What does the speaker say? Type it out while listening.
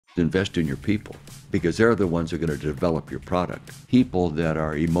Invest in your people because they're the ones that are going to develop your product. People that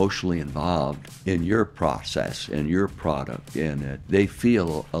are emotionally involved in your process and your product, and they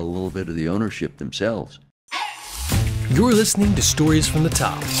feel a little bit of the ownership themselves. You're listening to Stories from the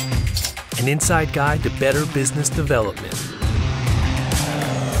Top, an inside guide to better business development.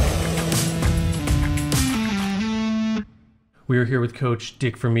 We are here with Coach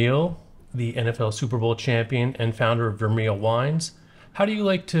Dick Vermeil, the NFL Super Bowl champion and founder of Vermeil Wines. How do you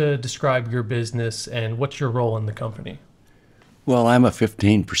like to describe your business and what's your role in the company? Well, I'm a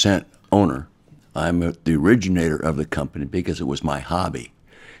 15% owner. I'm the originator of the company because it was my hobby.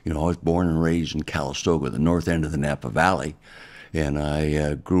 You know, I was born and raised in Calistoga, the north end of the Napa Valley, and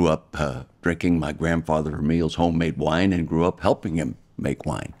I grew up drinking my grandfather Vermeil's homemade wine and grew up helping him make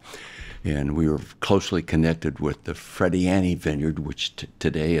wine. And we were closely connected with the Frediani Vineyard, which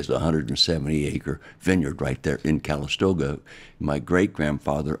today is a 170-acre vineyard right there in Calistoga. My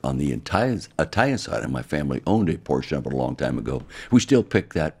great-grandfather on the Italian side of my family owned a portion of it a long time ago. We still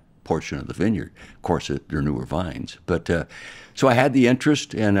pick that portion of the vineyard. Of course, they're newer vines. But so I had the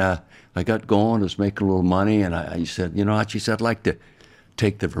interest, and I got going. I was making a little money, and I said, you know, I said, I'd like to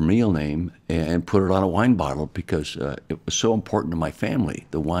take the Vermeil name and put it on a wine bottle because it was so important to my family,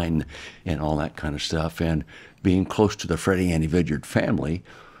 the wine and all that kind of stuff. And being close to the Frediani Vineyard family,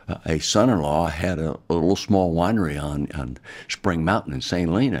 a son-in-law had a little small winery on Spring Mountain in St.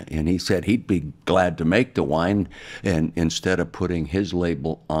 Helena, and he said he'd be glad to make the wine, and instead of putting his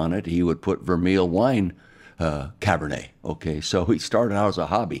label on it, he would put Vermeil Wine Cabernet. Okay, so he started out as a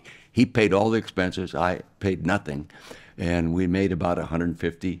hobby. He paid all the expenses. I paid nothing. And we made about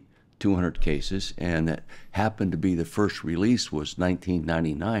 150, 200 cases, and that happened to be the first release was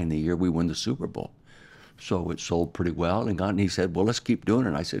 1999, the year we won the Super Bowl. So it sold pretty well, and he said, well, let's keep doing it.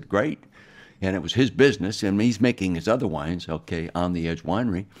 And I said, great. And it was his business, and he's making his other wines, okay, On the Edge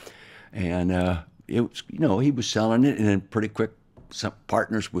Winery. And it was, you know, he was selling it, and then pretty quick, some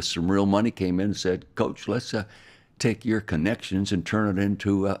partners with some real money came in and said, Coach, let's take your connections and turn it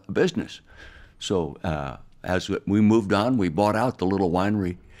into a business. So as we moved on, we bought out the little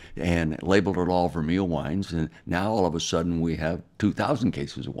winery and labeled it all Vermeil Wines, and now all of a sudden we have 2,000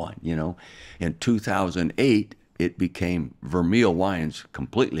 cases of wine, you know. In 2008, it became Vermeil Wines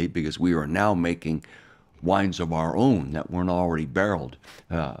completely because we are now making wines of our own that weren't already barreled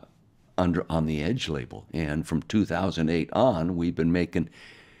under On the Edge label. And from 2008 on, we've been making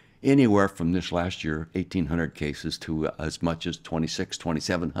anywhere from this last year, 1,800 cases to as much as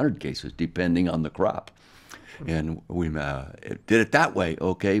 2,700 cases, depending on the crop. And we did it that way,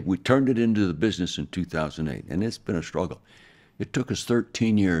 okay? We turned it into the business in 2008, and it's been a struggle. It took us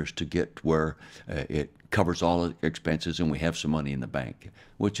 13 years to get where it covers all the expenses and we have some money in the bank,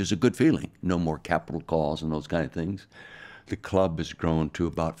 which is a good feeling. No more capital calls and those kind of things. The club has grown to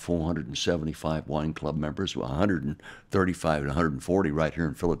about 475 wine club members, 135 and 140 right here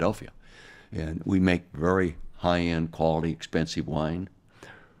in Philadelphia. And we make very high-end, quality, expensive wine.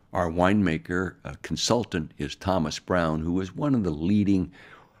 Our winemaker consultant is Thomas Brown, who is one of the leading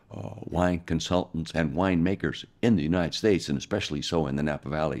wine consultants and winemakers in the United States, and especially so in the Napa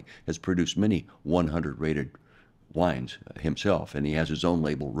Valley, has produced many 100-rated wines himself, and he has his own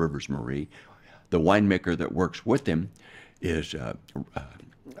label, Rivers Marie. The winemaker that works with him is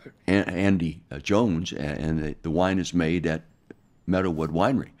Andy Jones, and the wine is made at Meadowwood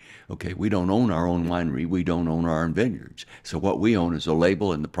Winery. Okay, we don't own our own winery. We don't own our own vineyards. So what we own is a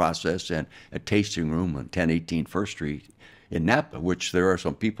label and the process and a tasting room on 1018 First Street in Napa, which there are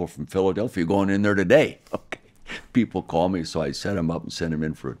some people from Philadelphia going in there today. Okay, people call me, so I set them up and send them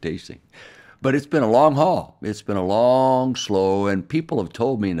in for a tasting. But it's been a long haul. It's been a long, slow, and people have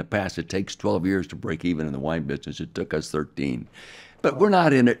told me in the past it takes 12 years to break even in the wine business. It took us 13. But we're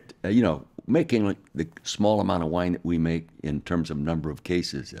not in it, you know, making like the small amount of wine that we make in terms of number of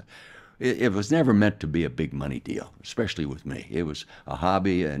cases. It was never meant to be a big money deal, especially with me. It was a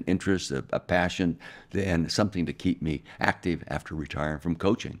hobby, an interest, a passion, and something to keep me active after retiring from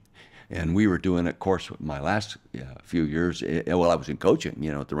coaching. And we were doing, of course, my last few years, well, I was in coaching,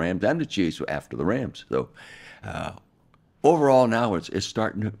 you know, at the Rams and the Chiefs after the Rams. So overall now it's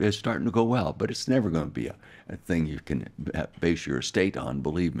starting to go well, but it's never going to be a thing you can base your estate on,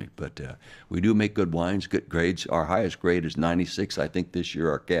 believe me. But we do make good wines, good grades. Our highest grade is 96. I think this year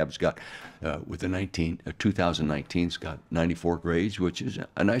our cab's got, with the 2019's got 94 grades, which is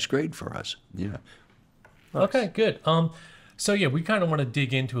a nice grade for us. Yeah. Okay, good. So yeah, we kind of want to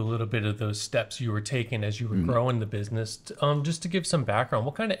dig into a little bit of those steps you were taking as you were growing the business. Just to give some background,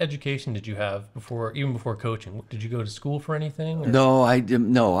 what kind of education did you have before, even before coaching? Did you go to school for anything? Or? No, I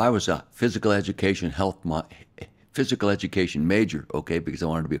didn't. No, I was a physical education, physical education major, okay, because I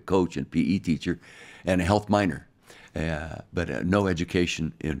wanted to be a coach and PE teacher and a health minor. But no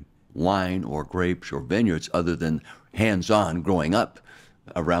education in wine or grapes or vineyards other than hands-on growing up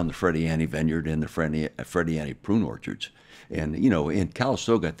around the Freddie Annie Vineyard and the Freddie Annie prune orchards. And, in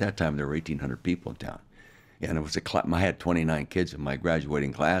Calistoga at that time, there were 1,800 people in town. And it was I had 29 kids in my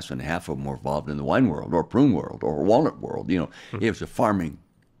graduating class, and half of them were involved in the wine world or prune world or walnut world. It was a farming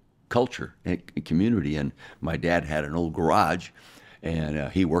culture and community. And my dad had an old garage,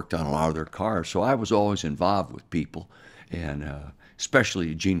 and he worked on a lot of their cars. So I was always involved with people, and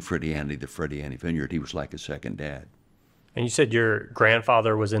especially Gene Frediani, the Freddie Annie Vineyard. He was like a second dad. And you said your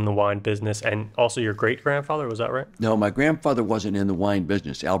grandfather was in the wine business, and also your great-grandfather, was that right? No, my grandfather wasn't in the wine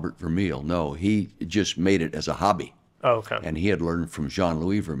business, Albert Vermeil. No, he just made it as a hobby. Oh, okay. And he had learned from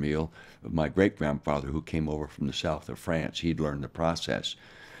Jean-Louis Vermeil, my great-grandfather, who came over from the south of France. He'd learned the process,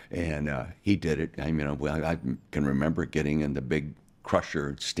 and he did it. I mean, I can remember getting in the big crusher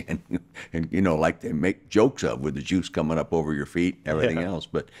and standing, and like they make jokes of, with the juice coming up over your feet and everything else.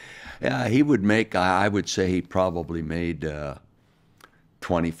 But yeah, he would make, I would say he probably made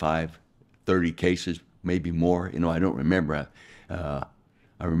 25, 30 cases, maybe more. I don't remember. I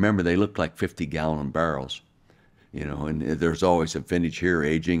remember they looked like 50-gallon barrels, and there's always a vintage here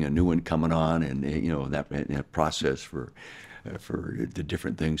aging, a new one coming on, and that process for the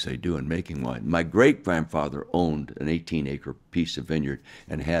different things they do in making wine. My great-grandfather owned an 18-acre piece of vineyard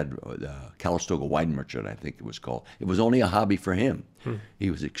and had Calistoga Wine Merchant, I think it was called. It was only a hobby for him.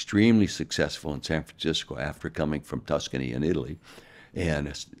 He was extremely successful in San Francisco after coming from Tuscany in Italy.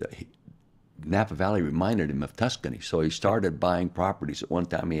 And Napa Valley reminded him of Tuscany, so he started buying properties. At one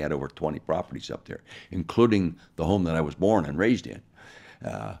time, he had over 20 properties up there, including the home that I was born and raised in.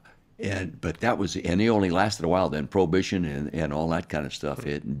 But he only lasted a while. Then Prohibition and all that kind of stuff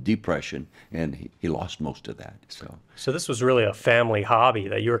hit, Depression, and he lost most of that. So this was really a family hobby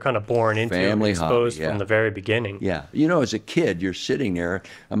that you were kind of born into and exposed from the very beginning. Yeah, as a kid, you're sitting there,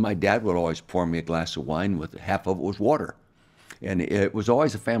 and my dad would always pour me a glass of wine with half of it was water, and it was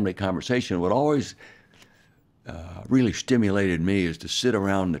always a family conversation. What always really stimulated me is to sit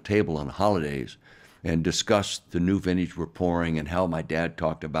around the table on holidays and discuss the new vintage we're pouring and how my dad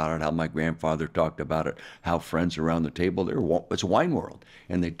talked about it, how my grandfather talked about it, how friends around the table, it's a wine world,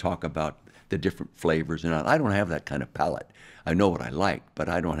 and they talk about the different flavors. And I don't have that kind of palate. I know what I like, but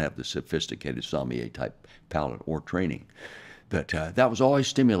I don't have the sophisticated sommelier type palate or training. But that was always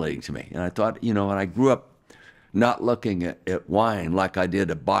stimulating to me. And I thought, and I grew up not looking at wine like I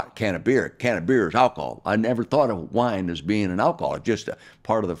did a can of beer. A can of beer is alcohol. I never thought of wine as being an alcohol, just a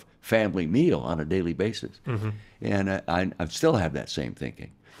part of the family meal on a daily basis. And I still have that same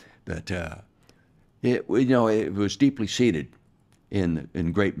thinking. But it was deeply seated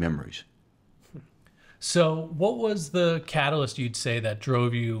in great memories. So what was the catalyst, you'd say, that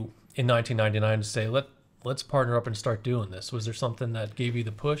drove you in 1999 to say, let's partner up and start doing this? Was there something that gave you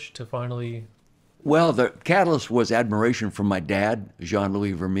the push to finally... Well, the catalyst was admiration from my dad,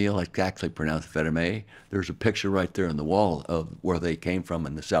 Jean-Louis Vermeil. I actually pronounced Vermeil. There's a picture right there on the wall of where they came from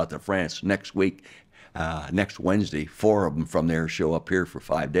in the south of France. Next Wednesday, 4 of them from there show up here for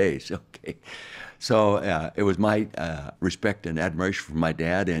 5 days. Okay, so it was my respect and admiration for my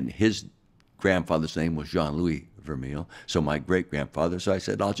dad, and his grandfather's name was Jean-Louis Vermeil, so my great-grandfather. So I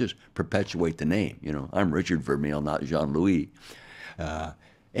said, I'll just perpetuate the name. I'm Richard Vermeil, not Jean-Louis.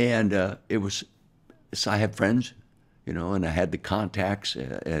 And it was... So I had friends, and I had the contacts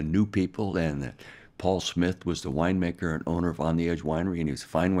and knew people. And Paul Smith was the winemaker and owner of On the Edge Winery, and he was a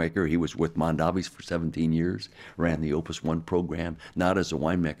winemaker. He was with Mondavi's for 17 years, ran the Opus One program, not as a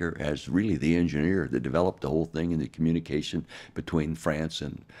winemaker, as really the engineer that developed the whole thing and the communication between France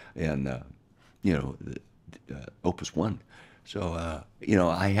and Opus One. So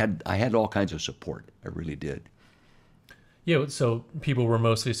I had all kinds of support. I really did. Yeah, so people were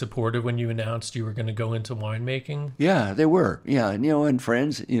mostly supportive when you announced you were going to go into winemaking? Yeah, they were. Yeah, and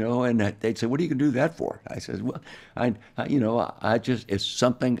friends, and they'd say, what are you going to do that for? I said, well, it's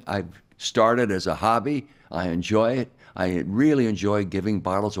something I've started as a hobby. I enjoy it. I really enjoy giving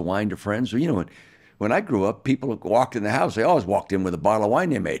bottles of wine to friends. When I grew up, people walked in the house, they always walked in with a bottle of wine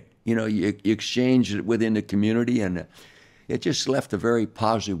they made. You exchanged it within the community, and it just left a very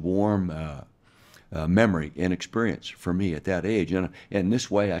positive, warm memory and experience for me at that age. And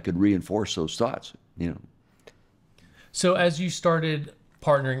this way I could reinforce those thoughts, So as you started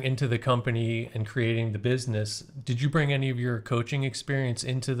partnering into the company and creating the business, did you bring any of your coaching experience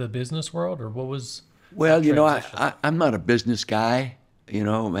into the business world, or what was... Well, I'm not a business guy,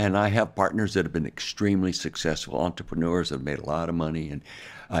 and I have partners that have been extremely successful entrepreneurs that have made a lot of money. And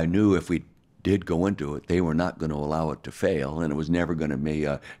I knew if we did go into it, they were not going to allow it to fail, and it was never going to be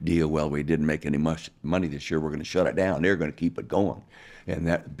a deal, well, we didn't make any much money this year, we're going to shut it down. They're going to keep it going. And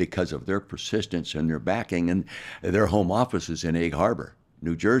that because of their persistence and their backing, and their home office is in Egg Harbor,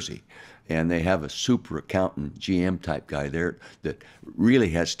 New Jersey. And they have a super accountant, GM type guy there that really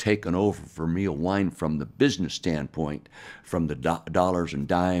has taken over Vermeil Wine from the business standpoint, from the dollars and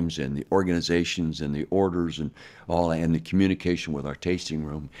dimes and the organizations and the orders and all, and the communication with our tasting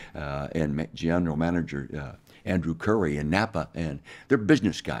room and general manager Andrew Curry in Napa, and they're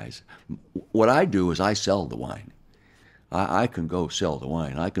business guys. What I do is I sell the wine. I can go sell the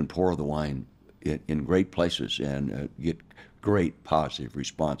wine. I can pour the wine in great places and get great positive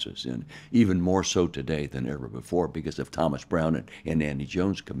responses, and even more so today than ever before because of Thomas Brown and Andy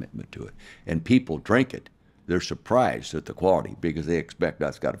Jones' commitment to it. And people drink it. They're surprised at the quality because they expect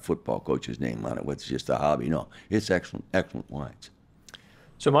that's got a football coach's name on it. It's just a hobby. No, it's excellent, excellent wines.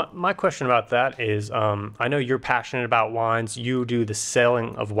 So my question about that is, I know you're passionate about wines. You do the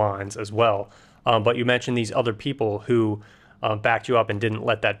selling of wines as well. But you mentioned these other people who backed you up and didn't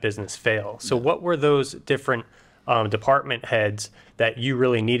let that business fail. So what were those different department heads that you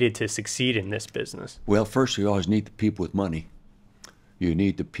really needed to succeed in this business? Well, first you always need the people with money. You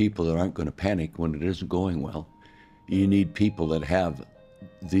need the people that aren't going to panic when it isn't going well. You need people that have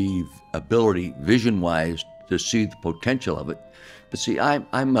the ability, vision-wise, to see the potential of it. But see, I'm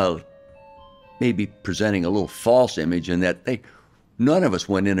maybe presenting a little false image in that none of us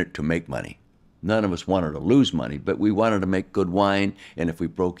went in it to make money. None of us wanted to lose money, but we wanted to make good wine, and if we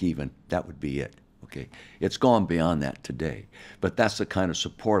broke even, that would be it. Okay, it's gone beyond that today, but that's the kind of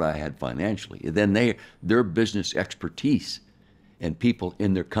support I had financially. And then their business expertise and people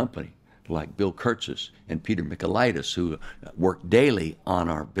in their company, like Bill Kurtzis and Peter Michaelitis, who work daily on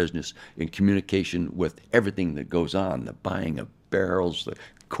our business in communication with everything that goes on, the buying of barrels, the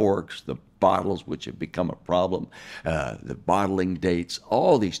corks, the bottles, which have become a problem, the bottling dates,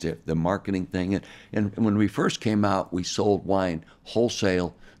 all these stuff, the marketing thing. And when we first came out, we sold wine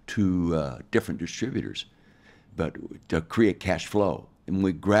wholesale to different distributors, but to create cash flow. And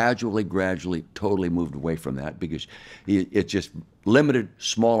we gradually, totally moved away from that because it's just limited,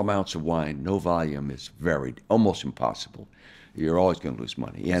 small amounts of wine, no volume is almost impossible. You're always going to lose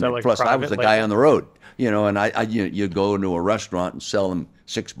money. And like plus, I was the guy on the road, and you go into a restaurant and sell them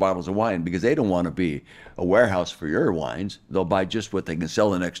 6 bottles of wine because they don't want to be a warehouse for your wines. They'll buy just what they can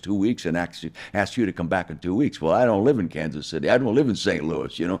sell the next 2 weeks and ask you to come back in 2 weeks. Well, I don't live in Kansas City. I don't live in St.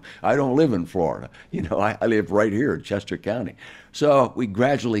 Louis. I don't live in Florida. I live right here in Chester County. So we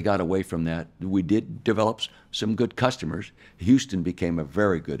gradually got away from that. We did develop some good customers. Houston became a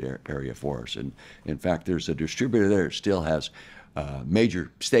very good area for us. And in fact, there's a distributor there that still has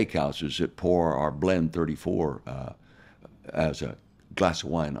major steakhouses that pour our Blend 34 as a glass of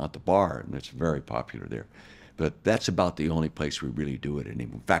wine at the bar, and it's very popular there. But that's about the only place we really do it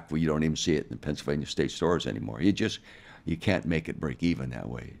anymore. In fact, you don't even see it in the Pennsylvania state stores anymore. You can't make it break even that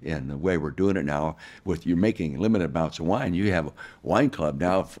way. And the way we're doing it now, you're making limited amounts of wine. You have a wine club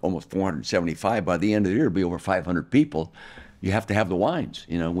now of almost 475. By the end of the year, it'll be over 500 people. You have to have the wines.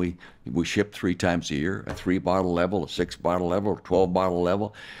 We ship 3 times a year, a 3-bottle level, a 6-bottle level, a 12-bottle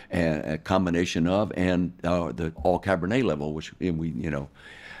level, and a combination of, and the all Cabernet level, which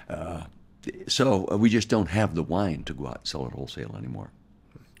so we just don't have the wine to go out and sell it wholesale anymore.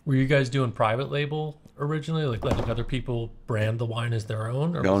 Were you guys doing private label originally, like letting other people brand the wine as their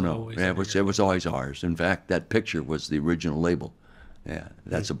own? Or No. It was always ours. In fact, that picture was the original label. Yeah,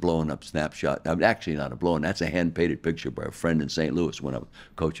 that's a blown-up snapshot. Actually, not a blown. That's a hand-painted picture by a friend in St. Louis when I was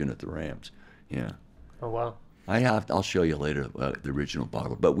coaching at the Rams. Yeah. Oh wow. I'll show you later the original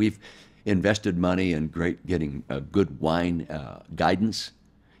bottle. But we've invested money in getting good wine guidance.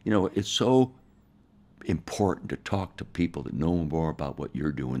 It's so important to talk to people that know more about what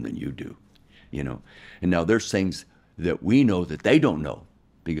you're doing than you do. And now there's things that we know that they don't know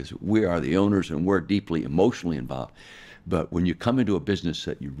because we are the owners and we're deeply emotionally involved. But when you come into a business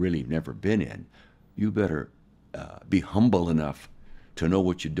that you've really never been in, you better be humble enough to know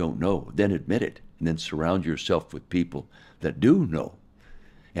what you don't know, then admit it, and then surround yourself with people that do know.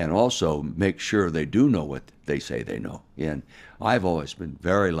 And also make sure they do know what they say they know. And I've always been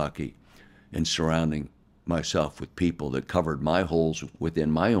very lucky in surrounding myself with people that covered my holes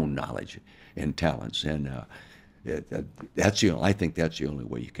within my own knowledge and talents. And I think that's the only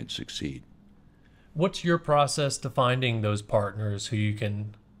way you can succeed. What's your process to finding those partners who you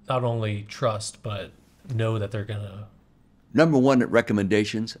can not only trust, but know that they're going to... Number one,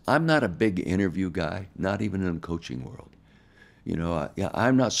 recommendations. I'm not a big interview guy, not even in the coaching world.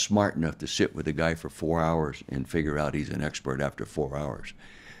 I'm not smart enough to sit with a guy for 4 hours and figure out he's an expert after 4 hours.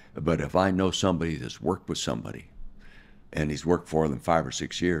 But if I know somebody that's worked with somebody, and he's worked for them 5 or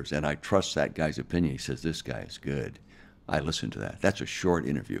 6 years, and I trust that guy's opinion, he says, this guy is good, I listen to that. That's a short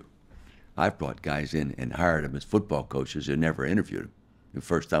interview. I've brought guys in and hired them as football coaches and never interviewed them. The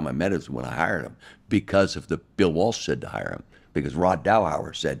first time I met him was when I hired him, because of the Bill Walsh said to hire him, because Rod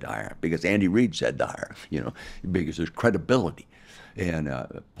Dowhower said to hire him, because Andy Reid said to hire him, because there's credibility. And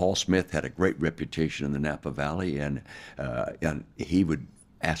Paul Smith had a great reputation in the Napa Valley, and he would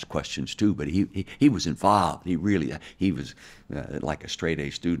ask questions too, but he was involved. He was like a straight A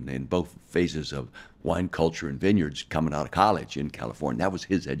student in both phases of wine culture and vineyards coming out of college in California. That was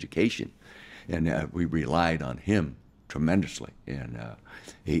his education, and we relied on him tremendously. And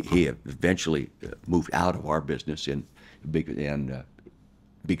he eventually moved out of our business,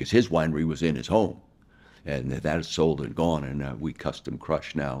 because his winery was in his home. And that is sold and gone, and we custom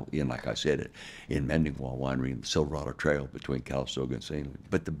crush now like I said, in Mendingwall Winery in the Silverado Trail between Calistoga and St. Louis.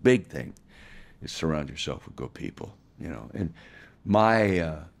 But the big thing is surround yourself with good people, And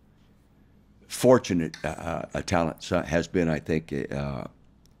my fortunate talent has been, I think,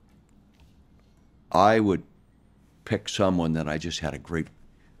 I would pick someone that I just had a great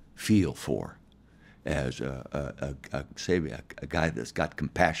feel for, as a guy that's got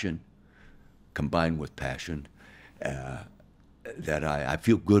compassion, combined with passion, that I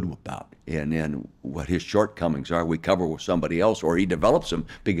feel good about. And then what his shortcomings are, we cover with somebody else, or he develops them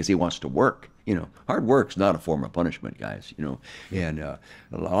because he wants to work. Hard work's not a form of punishment, guys, And a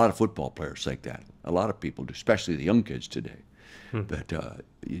lot of football players think that. A lot of people do, especially the young kids today. But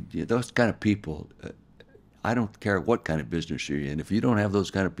those kind of people, I don't care what kind of business you're in. If you don't have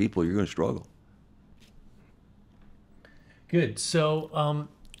those kind of people, you're going to struggle. Good. So,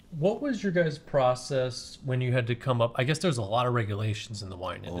 what was your guys' process when you had to come up? I guess there's a lot of regulations in the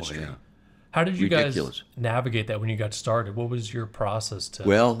wine industry. Oh, yeah. How did you Ridiculous. guys navigate that when you got started? What was your process to?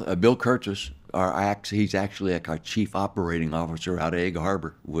 Well, Bill Curtis, he's actually like our chief operating officer out of Egg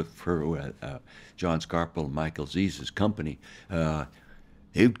Harbor for John Scarpel and Michael Z's company.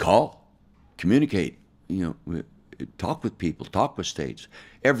 He'd call, communicate, talk with people, talk with states.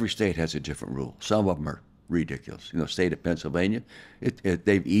 Every state has a different rule. Some of them are ridiculous. State of Pennsylvania,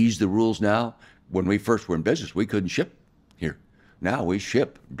 they've eased the rules now. When we first were in business, we couldn't ship here. Now we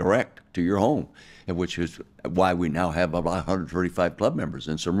ship direct to your home, and which is why we now have about 135 club members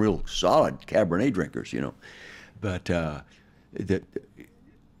and some real solid Cabernet drinkers, But the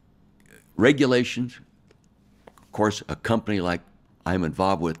regulations, of course, a company like I'm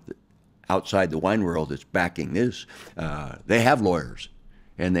involved with outside the wine world that's backing this, they have lawyers.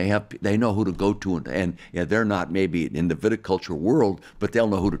 And they know who to go to, and they're not maybe in the viticulture world, but they'll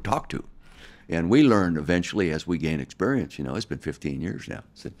know who to talk to. And we learn eventually as we gain experience. It's been 15 years now.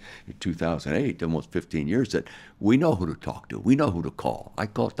 Since 2008, almost 15 years, that we know who to talk to. We know who to call. I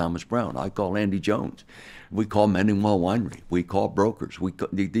call Thomas Brown. I call Andy Jones. We call Mendingwall Winery. We call brokers. We call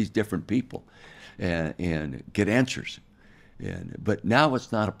these different people, and get answers. But now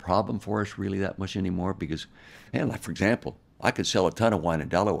it's not a problem for us really that much anymore, because, like for example, I could sell a ton of wine in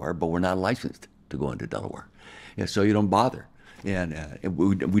Delaware, but we're not licensed to go into Delaware. So you don't bother. And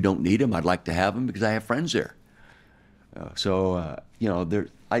we don't need them. I'd like to have them because I have friends there. The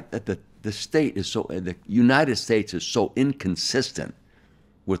state is the United States is so inconsistent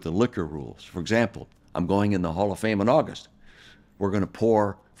with the liquor rules. For example, I'm going in the Hall of Fame in August. We're going to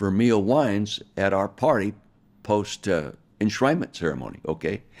pour Vermeil wines at our party post enshrinement ceremony,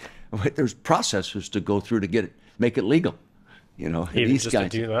 okay? But there's processes to go through to make it legal. Even these just guys,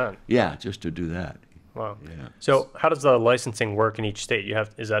 to do that. Yeah, just to do that. Wow. Yeah. So how does the licensing work in each state?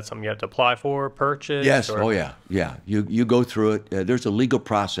 Is that something you have to apply for, purchase? Yes. Or? Oh, yeah. Yeah. You go through it. There's a legal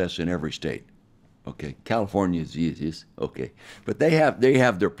process in every state. Okay. California is the easiest. Okay. But they have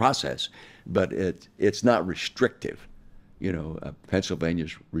their process, but it's not restrictive.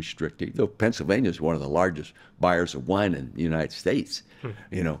 Pennsylvania's restrictive. Though Pennsylvania is one of the largest buyers of wine in the United States.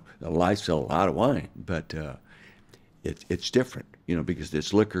 I sell a lot of wine, but it's different, because this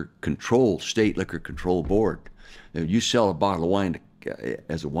state liquor control board. You sell a bottle of wine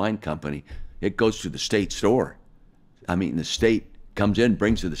as a wine company, it goes to the state store. The state comes in,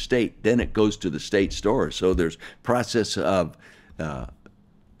 brings to the state, then it goes to the state store. So there's process of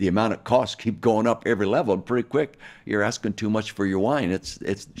the amount of costs keep going up every level, and pretty quick you're asking too much for your wine.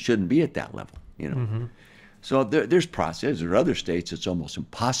 It shouldn't be at that level, Mm-hmm. So there's process. There are other states it's almost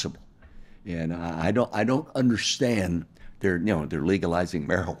impossible. And I don't understand. They're legalizing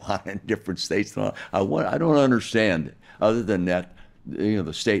marijuana in different states. I don't understand it, other than that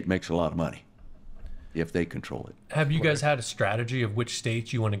the state makes a lot of money if they control it. Have you guys had a strategy of which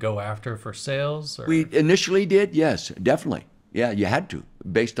states you want to go after for sales? Or? We initially did, yes, definitely. Yeah, you had to.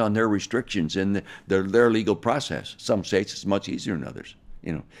 based on their restrictions and their legal process. Some states it's much easier than others,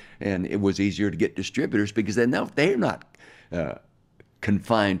 and it was easier to get distributors because they're not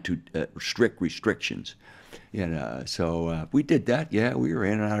confined to strict restrictions. So we did that. Yeah, we were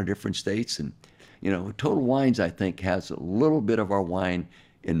in and out of different states, and Total Wines, I think, has a little bit of our wine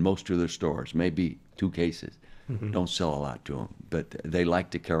in most of their stores, maybe 2 cases. Don't sell a lot to them, but they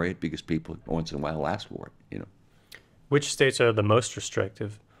like to carry it because people once in a while ask for it. Which states are the most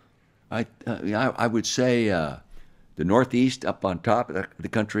restrictive? I would say the Northeast up on top of the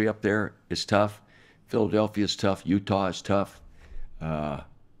country up there is tough. Philadelphia is tough. Utah is tough.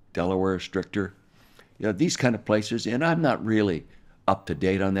 Delaware is stricter. These kind of places, and I'm not really up to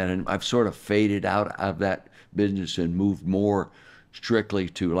date on that, and I've sort of faded out of that business and moved more strictly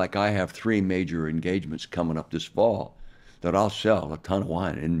to, like, I have 3 major engagements coming up this fall that I'll sell a ton of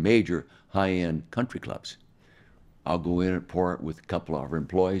wine in major high-end country clubs. I'll go in and pour it with a couple of our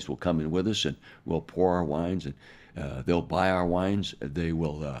employees. Will come in with us and we'll pour our wines, and they'll buy our wines. They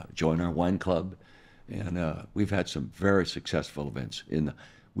will join our wine club, and we've had some very successful events.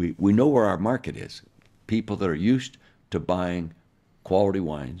 We know where our market is. People that are used to buying quality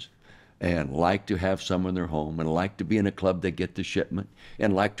wines and like to have some in their home and like to be in a club that get the shipment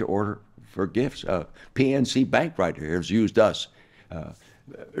and like to order for gifts. PNC Bank right here has used us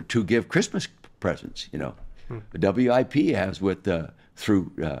to give Christmas presents. The WIP has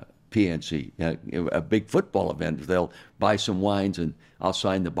through PNC, a big football event. They'll buy some wines and I'll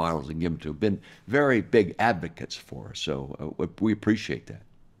sign the bottles and give them to them. Been very big advocates for us, so we appreciate that.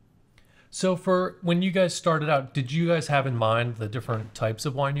 So for when you guys started out, did you guys have in mind the different types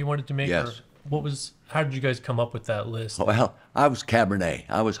of wine you wanted to make? Yes. Or how did you guys come up with that list? Well, I was Cabernet.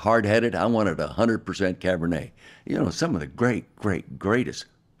 I was hard-headed. I wanted 100% Cabernet. Some of the greatest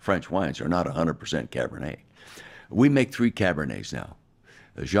French wines are not 100% Cabernet. We make 3 Cabernets now.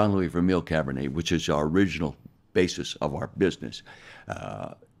 Jean-Louis Vermeil Cabernet, which is our original basis of our business,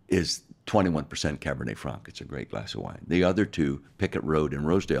 is 21% Cabernet Franc. It's a great glass of wine. The other 2, Pickett Road and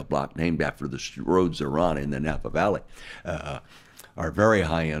Rosedale Block, named after the roads they're on in the Napa Valley, are very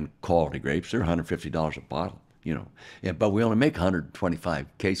high-end quality grapes. They're $150 a bottle, but we only make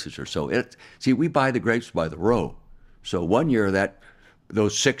 125 cases or so. See, we buy the grapes by the row. So one year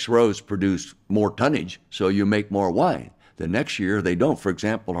those 6 rows produce more tonnage, so you make more wine. The next year they don't. For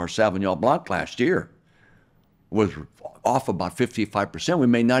example, our Sauvignon Blanc last year was off about 55%. We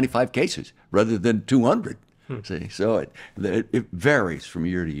made 95 cases rather than 200. See, so it varies from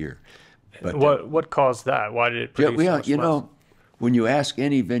year to year. But what caused that? Why did it produce so much less? When you ask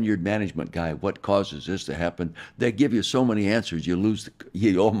any vineyard management guy what causes this to happen, they give you so many answers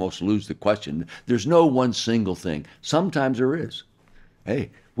you almost lose the question. There's no one single thing. Sometimes there is.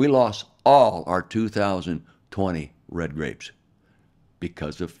 Hey, we lost all our 2020 red grapes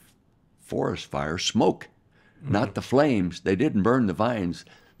because of forest fire smoke. Not the flames. They didn't burn the vines.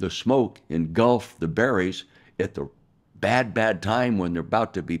 The smoke engulfed the berries at the bad time when they're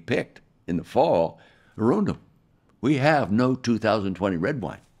about to be picked in the fall, ruined them. We have no 2020 red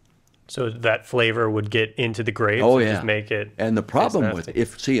wine. So that flavor would get into the grapes and just make it. And the problem with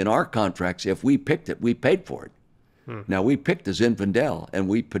it, in our contracts, if we picked it, we paid for it. Now, we picked the Zinfandel, and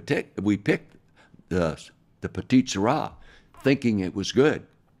we picked the Petit Syrah, thinking it was good.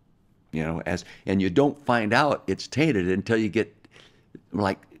 And you don't find out it's tainted until you get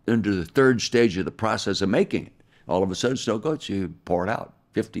like into the 3rd stage of the process of making it. All of a sudden, so good, so you pour it out.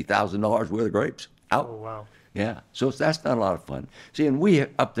 $50,000 worth of grapes out. Oh, wow. Yeah, so that's not a lot of fun. See, and we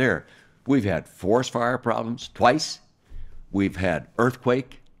up there, we've had forest fire problems twice. We've had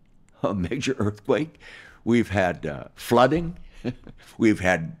earthquake, a major earthquake. We've had flooding. We've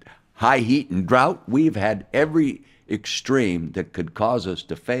had high heat and drought. We've had every extreme that could cause us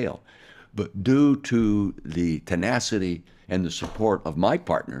to fail. But due to the tenacity and the support of my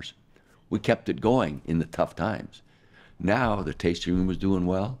partners, we kept it going in the tough times. Now the tasting room is doing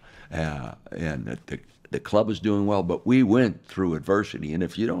well, and the club is doing well, but we went through adversity. And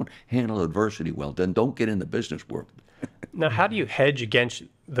if you don't handle adversity well, then don't get in the business world. Now, how do you hedge against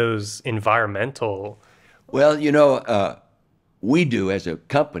those environmental? Well, we do as a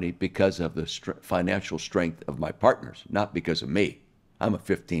company because of the financial strength of my partners, not because of me. I'm a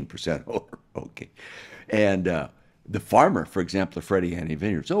 15% owner, okay. And the farmer, for example, of Freddie Annie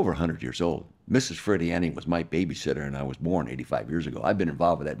Vineyard, is over 100 years old. Mrs. Freddie Annie was my babysitter, and I was born 85 years ago. I've been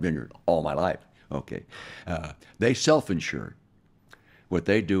involved with that vineyard all my life, okay. They self-insure. What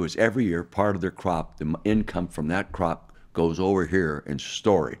they do is every year, part of their crop, the income from that crop goes over here in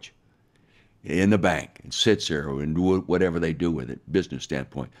storage. in the bank and sits there and do whatever they do with it, business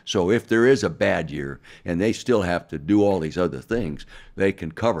standpoint. So if there is a bad year and they still have to do all these other things, they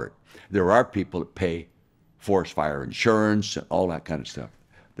can cover it. There are people that pay forest fire insurance, all that kind of stuff.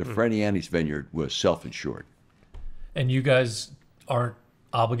 The Frediani's vineyard was self-insured. And you guys aren't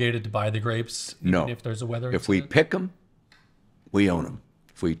obligated to buy the grapes even No. if there's a weather If we incident? pick them, we own them.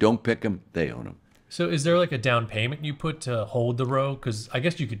 If we don't pick them, they own them. So is there like a down payment you put to hold the row? Because I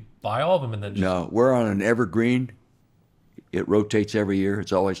guess you could buy all of them and then just... No, we're on an evergreen. It rotates every year.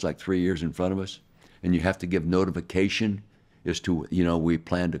 It's always like 3 years in front of us. And you have to give notification as to, we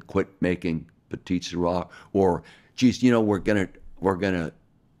plan to quit making Petit Syrah, or, geez, we're gonna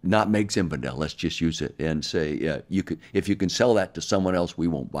not make Zinfandel. Let's just use it and say, yeah, if you can sell that to someone else, we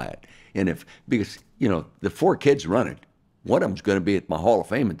won't buy it. And because the 4 kids run it, one of them's going to be at my Hall of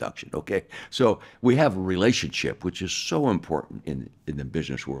Fame induction. Okay, so we have a relationship, which is so important in the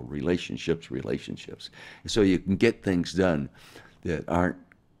business world. Relationships. So you can get things done that aren't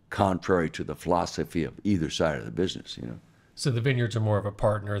contrary to the philosophy of either side of the business. So the vineyards are more of a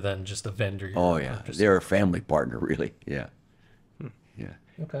partner than just a vendor. You're Oh yeah, purchasing. they're a family partner, really. Yeah, yeah.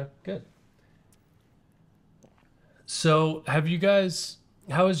 Okay, good. So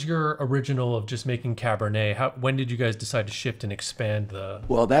how is your original of just making Cabernet? When did you guys decide to shift and expand the...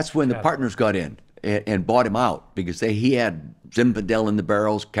 Well, that's when the partners got in and bought him out, because he had Zinfandel in the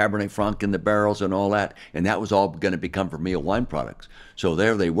barrels, Cabernet Franc in the barrels, and all that, and that was all going to become Vermeil wine products. So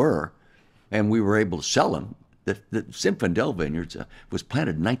there they were, and we were able to sell them. The Zinfandel vineyards was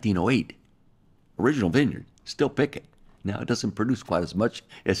planted in 1908, original vineyard, still picking. Now, it doesn't produce quite as much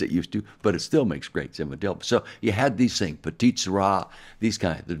as it used to, but it still makes great Zinfandel. So you had these things, Petit Syrah, these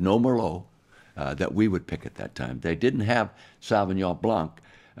kinds. There's no Merlot that we would pick at that time. They didn't have Sauvignon Blanc.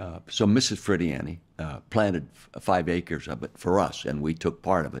 So Mrs. Frediani planted 5 acres of it for us, and we took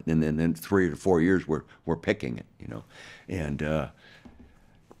part of it. And then in 3 to 4 years, we're picking it, And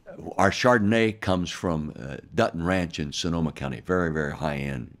our Chardonnay comes from Dutton Ranch in Sonoma County, very, very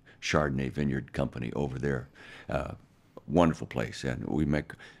high-end Chardonnay vineyard company over there. Wonderful place, and we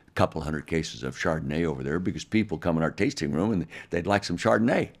make a couple hundred cases of Chardonnay over there because people come in our tasting room and they'd like some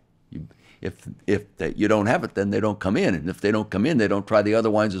Chardonnay. If you don't have it, then they don't come in, and if they don't come in, they don't try the other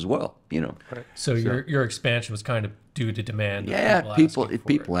wines as well. Right. So your expansion was kind of due to demand. Yeah,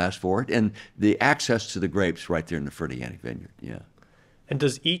 people ask for it, and the access to the grapes right there in the Frediani vineyard. Yeah. And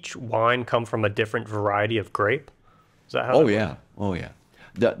does each wine come from a different variety of grape? Is that how? Oh yeah, oh yeah.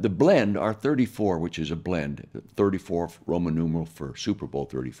 The blend, our 34, which is a blend, 34 Roman numeral for Super Bowl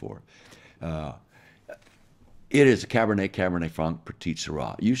 34. It is a Cabernet Franc Petit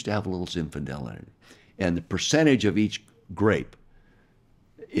Syrah. It used to have a little Zinfandel in it. And the percentage of each grape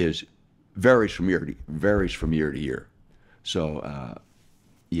varies from year to year. So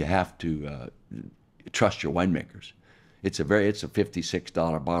you have to trust your winemakers. It's a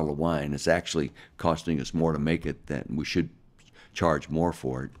 $56 bottle of wine. It's actually costing us more to make it than we should charge more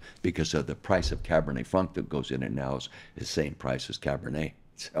for it, because of the price of Cabernet Franc that goes in it now is the same price as Cabernet.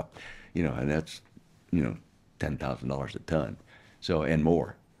 So, and that's, $10,000 a ton, so, and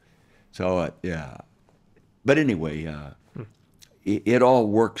more. So, yeah. But anyway, it all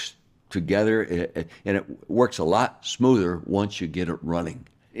works together, and it works a lot smoother once you get it running.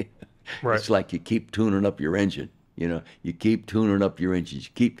 Right. It's like you keep tuning up your engine. You keep tuning up your engines.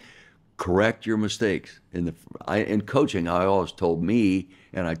 You keep correct your mistakes. In coaching, I always told me,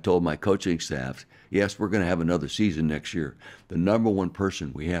 and I told my coaching staff, yes, we're going to have another season next year. The number one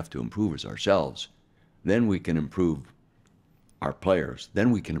person we have to improve is ourselves. Then we can improve our players. Then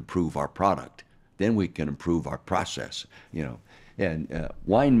we can improve our product. Then we can improve our process. And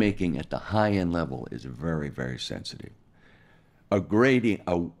winemaking at the high-end level is very, very sensitive.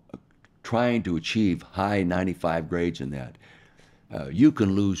 Trying to achieve high 95 grades in that, you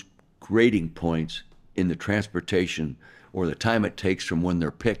can lose grading points in the transportation or the time it takes from when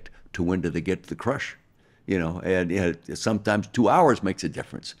they're picked to when do they get to the crush. And sometimes 2 hours makes a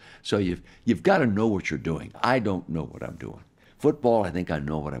difference. So you've got to know what you're doing. I don't know what I'm doing. Football, I think I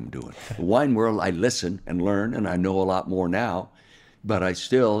know what I'm doing. The wine world, I listen and learn, and I know a lot more now. But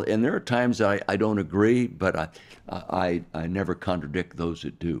and there are times I don't agree, but I never contradict those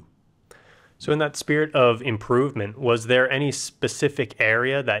that do. So in that spirit of improvement, was there any specific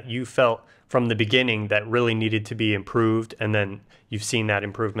area that you felt from the beginning that really needed to be improved, and then you've seen that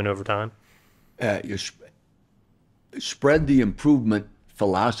improvement over time? You spread the improvement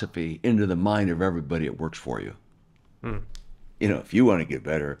philosophy into the mind of everybody that works for you. If you want to get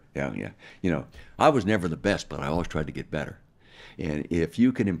better, I was never the best, but I always tried to get better. And if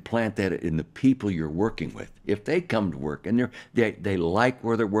you can implant that in the people you're working with, if they come to work and they like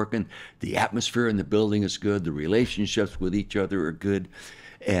where they're working, the atmosphere in the building is good, the relationships with each other are good,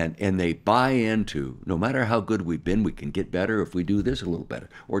 and they buy into, no matter how good we've been, we can get better if we do this a little better,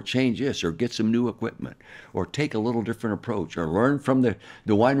 or change this, or get some new equipment, or take a little different approach, or learn from the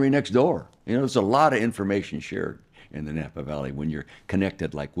winery next door. You know, there's a lot of information shared in the Napa Valley when you're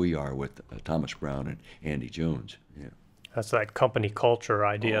connected like we are with Thomas Brown and Andy Jones. Yeah. That's that company culture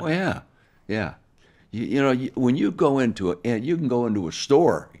idea. Oh yeah, yeah. When you go into and you can go into a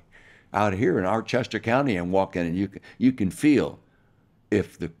store out here in our Chester County and walk in, and you can feel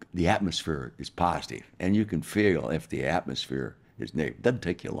if the atmosphere is positive, and you can feel if the atmosphere is negative. It doesn't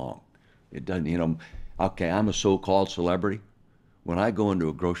take you long. It doesn't. Okay, I'm a so-called celebrity. When I go into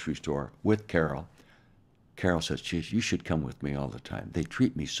a grocery store with Carol says, "Geez, you should come with me all the time. They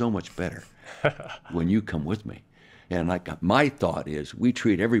treat me so much better when you come with me." And my thought is, we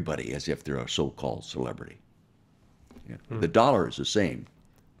treat everybody as if they're a so-called celebrity. Yeah. The dollar is the same.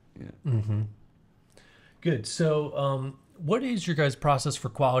 Yeah. Mm-hmm. Good. So, what is your guys' process for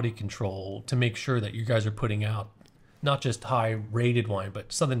quality control to make sure that you guys are putting out not just high-rated wine,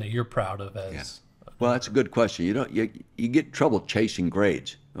 but something that you're proud of as? Yeah. Well, that's a good question. You get trouble chasing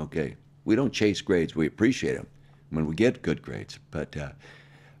grades. Okay, we don't chase grades. We appreciate them when we get good grades. But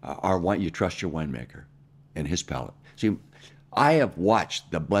our wine, you trust your winemaker and his palate. See, I have watched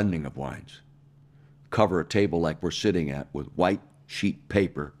the blending of wines cover a table like we're sitting at with white sheet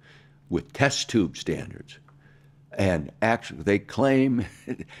paper with test tube standards. And actually, they claim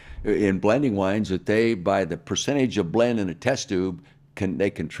in blending wines that they, by the percentage of blend in a test tube,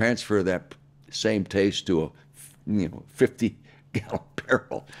 they can transfer that same taste to a 50-gallon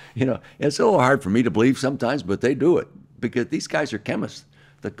barrel. It's a little hard for me to believe sometimes, but they do it because these guys are chemists.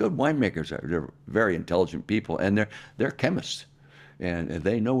 The good winemakers they're very intelligent people, and they're chemists, and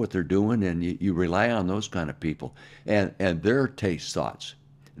they know what they're doing, and you rely on those kind of people and their taste thoughts.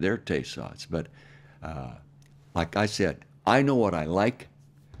 But like I said, I know what I like,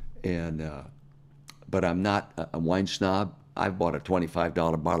 but I'm not a wine snob. I bought a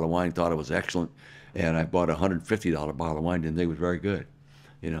 $25 bottle of wine, thought it was excellent, and I bought a $150 bottle of wine, and they was very good.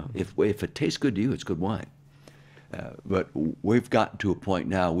 If it tastes good to you, it's good wine. But we've gotten to a point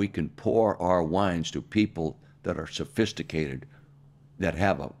now we can pour our wines to people that are sophisticated, that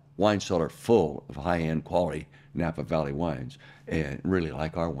have a wine cellar full of high-end quality Napa Valley wines, and really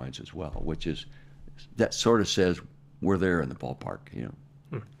like our wines as well, which is, that sort of says we're there in the ballpark.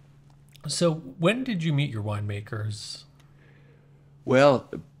 So when did you meet your winemakers? Well,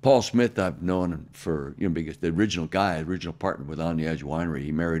 Paul Smith I've known for, because the original partner with On the Edge Winery,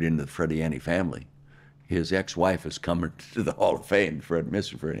 he married into the Freddie Annie family. His ex-wife is coming to the Hall of Fame,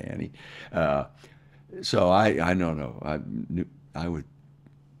 Mr. Fred Annie. So I don't know. I would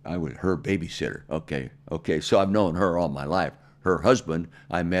her babysitter. Okay. So I've known her all my life. Her husband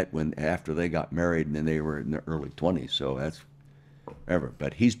I met after they got married, and then they were in their early 20s. So that's ever.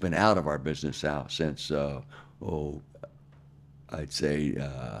 But he's been out of our business now since I'd say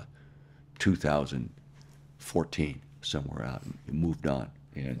 2014, somewhere out. He moved on.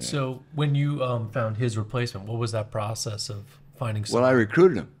 And, so when you found his replacement, what was that process of finding someone? Well, I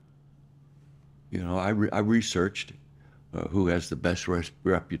recruited him. I researched who has the best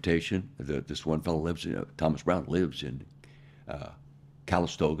reputation. This one fellow Thomas Brown lives in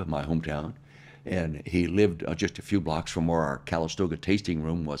Calistoga, my hometown. And he lived just a few blocks from where our Calistoga tasting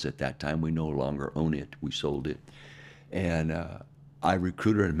room was at that time. We no longer own it. We sold it. And I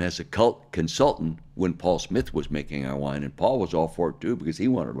recruited him as a consultant when Paul Smith was making our wine, and Paul was all for it too because he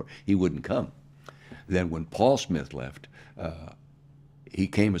wouldn't come. Then when Paul Smith left, he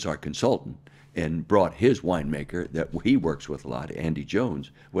came as our consultant and brought his winemaker that he works with a lot, Andy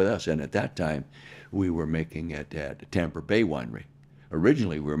Jones, with us. And at that time, we were making it at Tampa Bay Winery.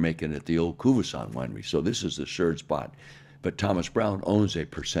 Originally, we were making it at the old Cuvasson Winery, so this is the third spot. But Thomas Brown owns a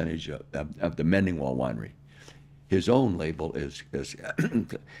percentage of the Mendingwall Winery. His own label is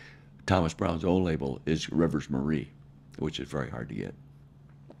Thomas Brown's own label is Rivers Marie, which is very hard to get.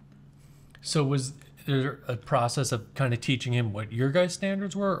 So was there a process of kind of teaching him what your guys'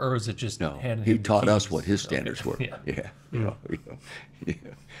 standards were, or is it just handing he him taught the us keys? what his standards were. Yeah.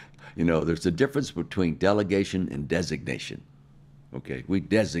 There's a difference between delegation and designation. Okay, we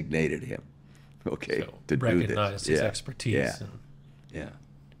designated him. Okay, So to do recognize this. his expertise. Yeah.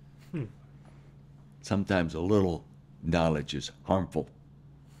 Sometimes a little knowledge is harmful.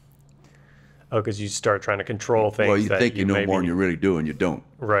 Oh, because you start trying to control things. Well, you that think you know maybe more than you really do, and you don't.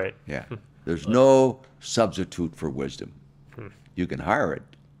 Right. Yeah. There's no substitute for wisdom. You can hire it.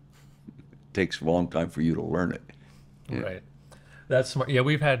 It takes a long time for you to learn it. Yeah. Right. That's smart. Yeah,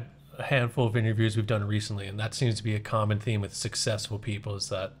 we've had a handful of interviews we've done recently, and that seems to be a common theme with successful people is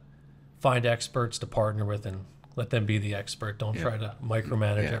that find experts to partner with and let them be the expert. Don't try to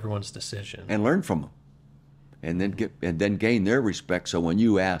micromanage everyone's decision. And learn from them. And then gain their respect. So when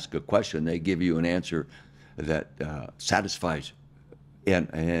you ask a question, they give you an answer that satisfies,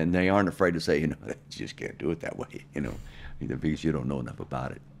 and they aren't afraid to say, you just can't do it that way, because you don't know enough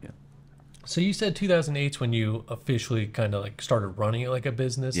about it. Yeah. So you said 2008 's when you officially kind of like started running it like a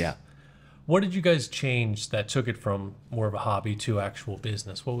business. Yeah. What did you guys change that took it from more of a hobby to actual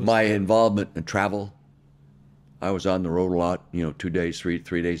business? What was my involvement in travel? I was on the road a lot, 2 days, three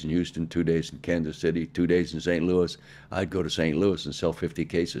days in Houston, 2 days in Kansas City, 2 days in St. Louis. I'd go to St. Louis and sell 50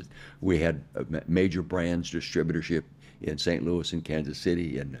 cases. We had major brands distributorship in St. Louis and Kansas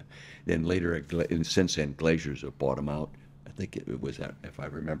City, and then later, since then, Glazers have bought them out. I think it was that, if I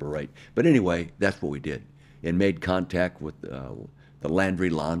remember right. But anyway, that's what we did, and made contact with the Landry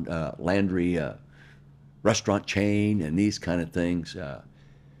restaurant chain and these kind of things.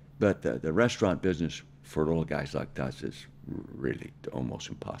 But the restaurant business for little guys like us is really almost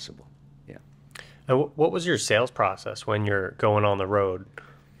impossible. Yeah. And what was your sales process when you're going on the road?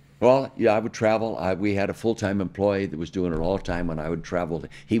 Well, yeah, I would travel. We had a full-time employee that was doing it all the time, and I would travel.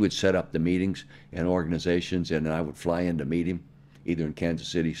 He would set up the meetings and organizations, and I would fly in to meet him, either in Kansas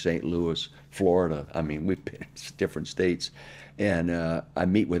City, St. Louis, Florida. I mean, we've been in different states. And I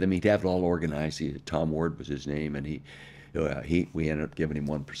meet with him. He'd have it all organized. Tom Ward was his name, and we ended up giving him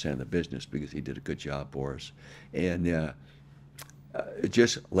 1% of the business because he did a good job for us. And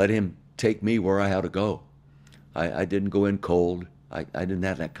just let him take me where I had to go. I didn't go in cold. I didn't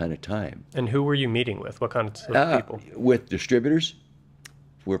have that kind of time. And who were you meeting with? What kind of people? With distributors.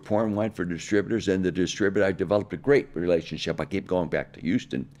 We're pouring wine for distributors, and the distributor, I developed a great relationship. I keep going back to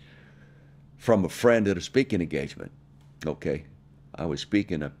Houston from a friend at a speaking engagement. Okay, I was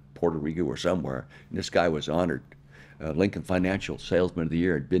speaking at Puerto Rico or somewhere, and this guy was honored. Lincoln Financial Salesman of the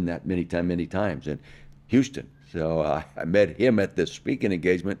Year, had been that many times in Houston. So I met him at this speaking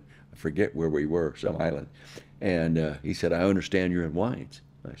engagement. I forget where we were, some island. And he said, I understand you're in wines.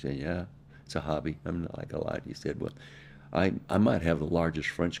 I said, yeah, it's a hobby. I'm not like a lot. He said, well, I might have the largest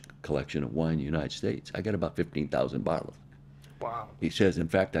French collection of wine in the United States. I got about 15,000 bottles. Wow. He says, in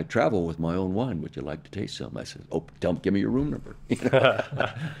fact, I travel with my own wine. Would you like to taste some? I said, oh, give me your room number.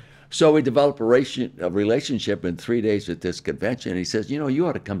 So we developed a relationship in 3 days at this convention. And he says, you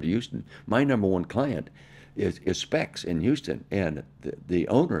ought to come to Houston. My number one client is Specs in Houston. And the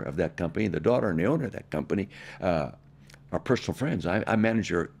owner of that company, the daughter and the owner of that company, are personal friends. I manage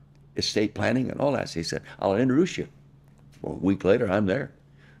your estate planning and all that. So he said, I'll introduce you. Well, a week later, I'm there.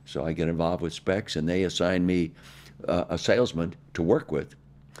 So I get involved with Specs, and they assign me a salesman to work with,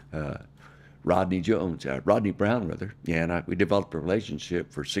 Rodney Brown, rather. Yeah, and we developed a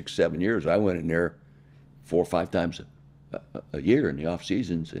relationship for 6-7 years. I went in there 4 or 5 times a year in the off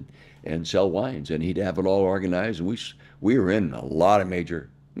seasons and sell wines, and he'd have it all organized. And we were in a lot of major,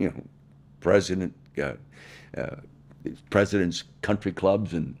 presidents' country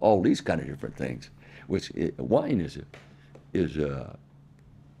clubs and all these kind of different things. Wine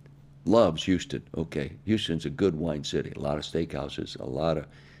loves Houston. Okay, Houston's a good wine city. A lot of steakhouses, a lot of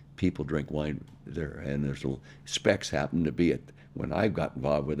people drink wine there, and Specs happened to be when I got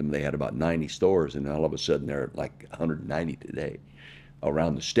involved with them, they had about 90 stores, and all of a sudden they're at like 190 today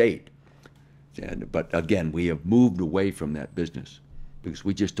around the state. But again, we have moved away from that business because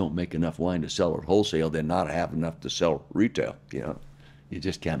we just don't make enough wine to sell at wholesale, then not have enough to sell retail. You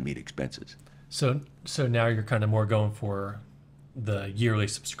just can't meet expenses. So now you're kind of more going for the yearly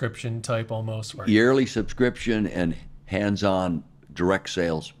subscription type almost? Yearly subscription and hands-on direct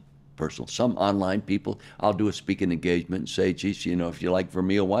sales, personal. Some online people, I'll do a speaking engagement and say, geez, if you like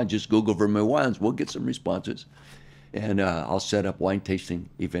Vermeil wine, just Google Vermeil wines. We'll get some responses. And I'll set up wine tasting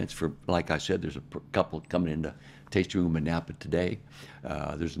events for, like I said, there's a couple coming into tasting room in Napa today.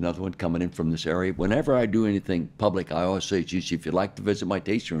 There's another one coming in from this area. Whenever I do anything public, I always say, geez, if you'd like to visit my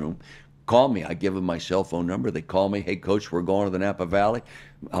tasting room, call me. I give them my cell phone number. They call me, hey, Coach, we're going to the Napa Valley.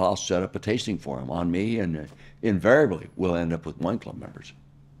 I'll set up a tasting for them on me, and invariably we'll end up with wine club members.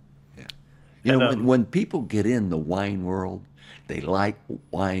 Yeah. When people get in the wine world, they like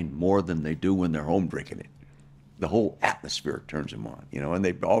wine more than they do when they're home drinking it. The whole atmosphere turns them on, and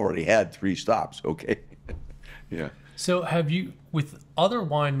they've already had 3 stops, okay? Yeah. So have you, with other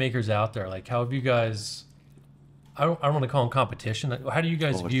winemakers out there, like how have you guys, I don't want to call them competition, how do you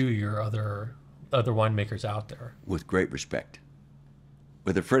guys view your other winemakers out there? With great respect.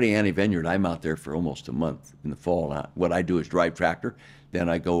 With the Freddie Annie Vineyard, I'm out there for almost a month in the fall. What I do is drive tractor. Then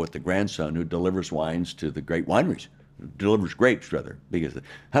I go with the grandson who delivers wines to the great wineries. delivers grapes rather, because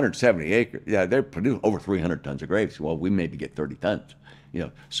 170 acres, yeah, they're producing over 300 tons of grapes. Well, we maybe get 30 tons.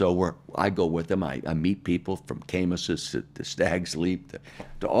 So I go with them. I meet people from Camis's to Stag's Leap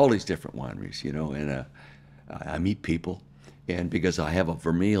to all these different wineries, and I meet people. And because I have a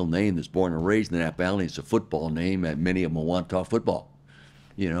Vermeil name that's born and raised in the Napa Valley, it's a football name, and many of them want to talk football.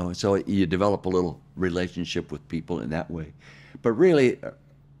 So you develop a little relationship with people in that way. But really,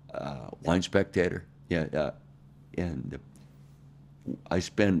 Wine Spectator, yeah, and I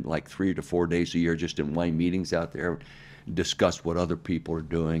spend like 3 to 4 days a year just in wine meetings out there, discuss what other people are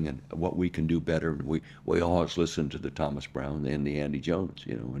doing and what we can do better. We always listen to the Thomas Brown and the Andy Jones,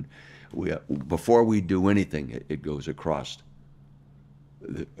 and before we do anything, it goes across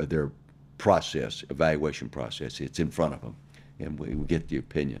their evaluation process. It's in front of them, and we get the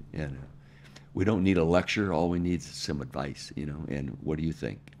opinion. And we don't need a lecture. All we need is some advice, and what do you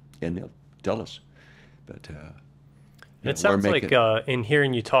think? And they'll tell us. But it sounds like, in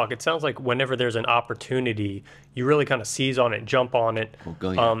hearing you talk, it sounds like whenever there's an opportunity, you really kind of seize on it, jump on it.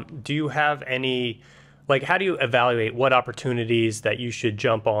 Do you have any, how do you evaluate what opportunities that you should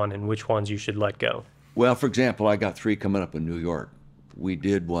jump on and which ones you should let go? Well, for example, I got 3 coming up in New York. We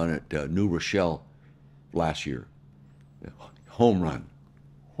did one at New Rochelle last year. Home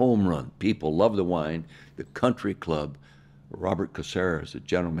run. People love the wine. The country club, Robert Cassera is the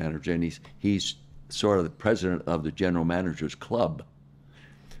general manager, and he's sort of the president of the general managers club.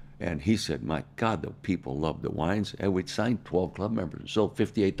 And he said, my God, the people love the wines. And we'd signed 12 club members and sold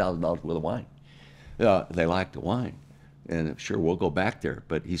 $58,000 worth of wine. They like the wine. And I'm sure we'll go back there.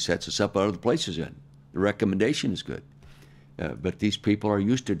 But he sets us up at other places in. The recommendation is good. But these people are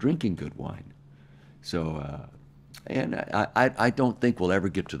used to drinking good wine. So, and I don't think we'll ever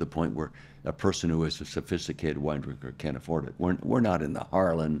get to the point where a person who is a sophisticated wine drinker can't afford it. We're not in the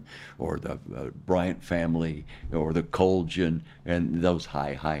Harlan or the Bryant family or the Colgin and those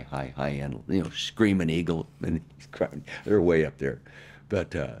high end, Screaming Eagle, and they're way up there.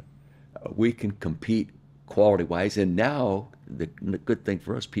 But we can compete quality-wise, and now the good thing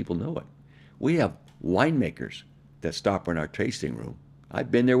for us, people know it. We have winemakers that stop in our tasting room.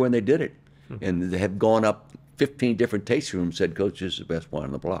 I've been there when they did it, and they have gone up 15 different tasting rooms, said, Coach, this is the best wine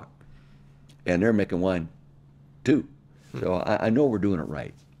on the block. And they're making wine too. So I know we're doing it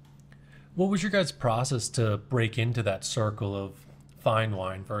right. What was your guys' process to break into that circle of fine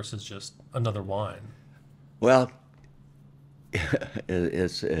wine versus just another wine? Well,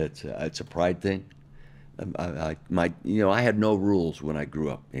 it's a pride thing. I had no rules when I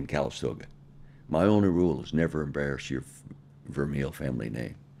grew up in Calistoga. My only rule is never embarrass your Vermeil family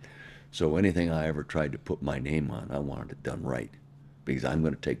name. So anything I ever tried to put my name on, I wanted it done right. Because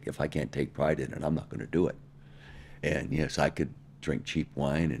if I can't take pride in it, I'm not going to do it. And yes, I could drink cheap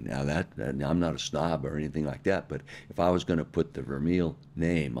wine, and I'm not a snob or anything like that, but if I was going to put the Vermeil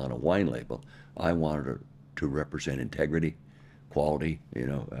name on a wine label, I wanted it to represent integrity, quality,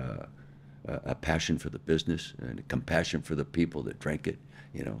 a passion for the business and a compassion for the people that drink it.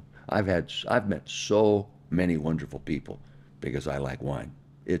 I've met so many wonderful people because I like wine.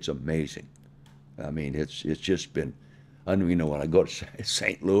 It's amazing. I mean, it's just been. When I go to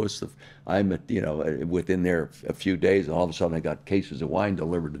St. Louis, I'm within there a few days, and all of a sudden I got cases of wine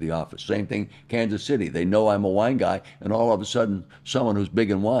delivered to the office. Same thing, Kansas City. They know I'm a wine guy, and all of a sudden, someone who's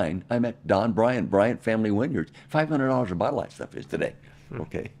big in wine, I met Don Bryant Family Vineyards. $500 a bottle of that stuff is today.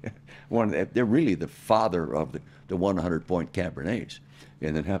 Okay, they're really the father of the 100-point Cabernets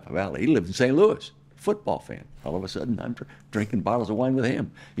in the Napa Valley. He lived in St. Louis. Football fan. All of a sudden, I'm drinking bottles of wine with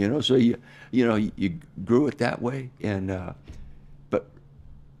him. So you grew it that way. And but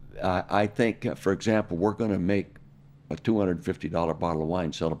I think, for example, we're going to make a $250 bottle of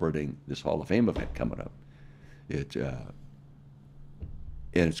wine celebrating this Hall of Fame event coming up. And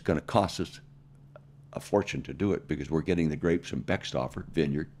it's going to cost us a fortune to do it because we're getting the grapes from Beckstoffer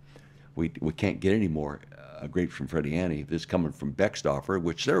Vineyard. We can't get any more grapes from Frediani. This is coming from Beckstoffer,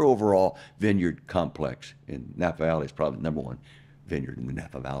 which their overall vineyard complex in Napa Valley is probably the #1 vineyard in the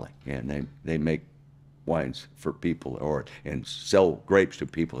Napa Valley. And they make wines for people and sell grapes to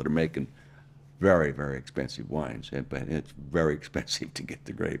people that are making very, very expensive wines. But it's very expensive to get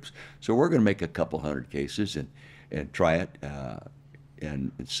the grapes. So we're going to make a couple hundred cases and try it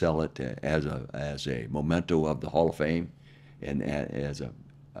and sell it as a memento of the Hall of Fame and as a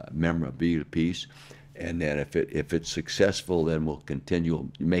memorabilia piece. And then if it's successful, then we'll continue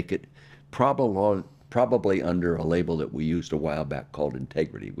make it probably under a label that we used a while back called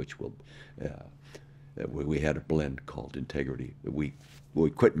Integrity, which we had a blend called Integrity. We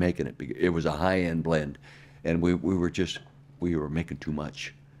quit making it because it was a high-end blend, and we were making too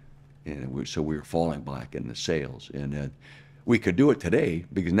much. and so we were falling back in the sales. And we could do it today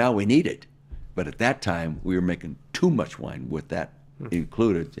because now we need it. But at that time, we were making too much wine with that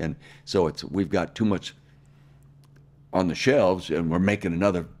included, and so we've got too much on the shelves, and we're making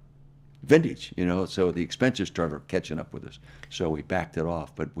another vintage, so the expenses started catching up with us. So we backed it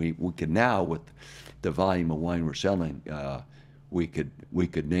off. But we can now, with the volume of wine we're selling, we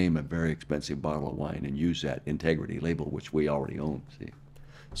could name a very expensive bottle of wine and use that integrity label, which we already own. See.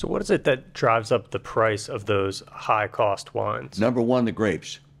 So what is it that drives up the price of those high-cost wines? Number one, the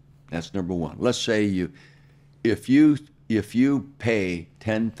grapes. That's number one. Let's say if you pay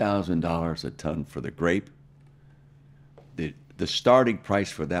 $10,000 a ton for the grape, the starting price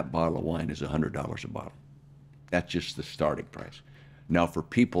for that bottle of wine is $100 a bottle. That's just the starting price. Now, for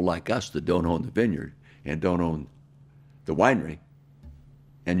people like us that don't own the vineyard and don't own the winery,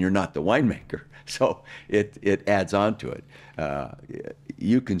 and you're not the winemaker, so it adds on to it.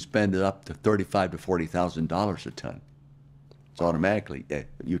 You can spend it up to $35,000 to $40,000 a ton. It's automatically,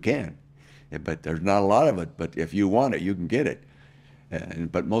 you can, but there's not a lot of it. But if you want it, you can get it.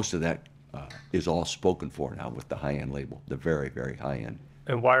 But most of that is all spoken for now with the high-end label, the very, very high-end.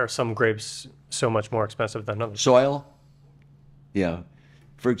 And why are some grapes so much more expensive than others? Soil, yeah.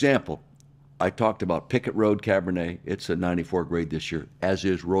 For example, I talked about Pickett Road Cabernet. It's a 94 grade this year, as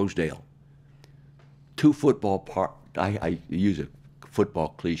is Rosedale. 2 football part. I use a football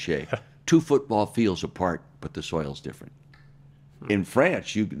cliche. 2 football fields apart, but the soil's different. In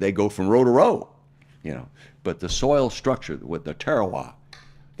France, they go from row to row, but the soil structure with the terroir,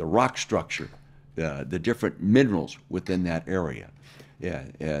 the rock structure, the different minerals within that area,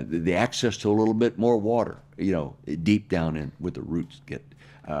 the access to a little bit more water, deep down in with the roots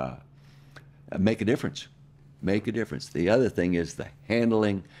make a difference. Make a difference. The other thing is the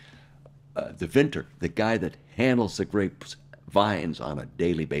handling, the vintner, the guy that handles the grapes vines on a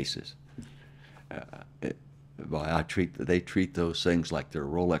daily basis. They treat those things like they're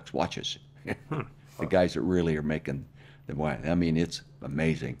Rolex watches. The guys that really are making the wine. I mean, it's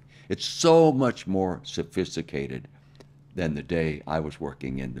amazing. It's so much more sophisticated than the day I was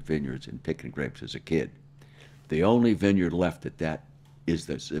working in the vineyards and picking grapes as a kid. The only vineyard left at that is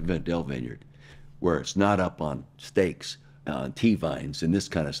the Zinfandel vineyard, where it's not up on stakes, on T-vines and this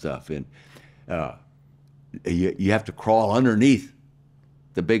kind of stuff. And you have to crawl underneath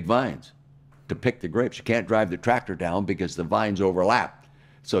the big vines to pick the grapes. You can't drive the tractor down because the vines overlap.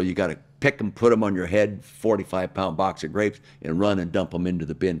 So you got to pick them, put them on your head, 45-pound box of grapes, and run and dump them into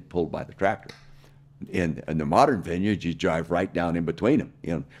the bin pulled by the tractor. In the modern vineyards, you drive right down in between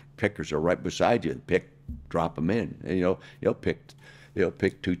them. Pickers are right beside you, and drop them in. And, they'll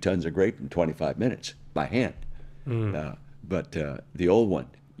pick 2 tons of grape in 25 minutes by hand. But the old one,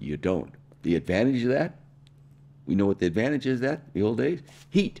 you don't. The advantage of that, we know what the advantage is of that, the old days?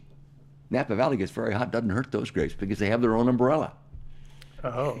 Heat. Napa Valley gets very hot, doesn't hurt those grapes because they have their own umbrella.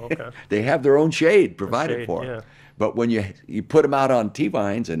 Oh, okay. They have their own shade provided for them. Yeah. But when you put them out on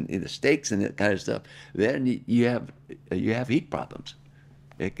T-vines and the stakes and that kind of stuff, then you have heat problems.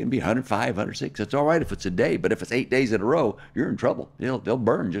 It can be 105, 106. It's all right if it's a day, but if it's 8 days in a row, you're in trouble. They'll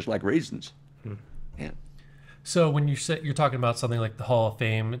burn just like raisins. Yeah. So when you're talking about something like the Hall of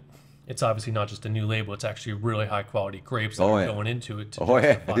Fame, it's obviously not just a new label. It's actually really high quality grapes that are going into it to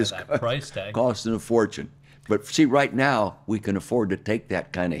justify that price tag. Costing a fortune. But see, right now we can afford to take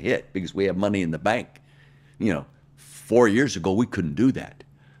that kind of hit because we have money in the bank. 4 years ago we couldn't do that.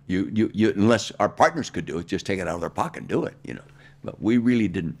 You unless our partners could do it, just take it out of their pocket and do it. But we really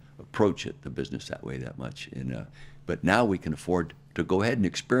didn't approach the business that way that much. But now we can afford to go ahead and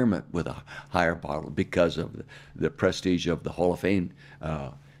experiment with a higher bottle because of the prestige of the Hall of Fame.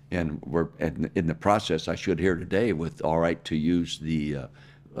 And we're in the process, I should hear today, with all right to use the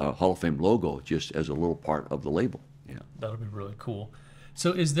Hall of Fame logo just as a little part of the label. Yeah, that'll be really cool.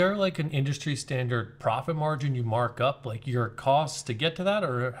 So is there like an industry standard profit margin you mark up, like your costs to get to that,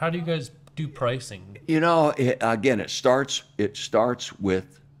 or how do you guys do pricing? Again, it starts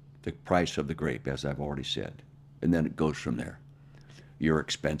with the price of the grape, as I've already said, and then it goes from there. Your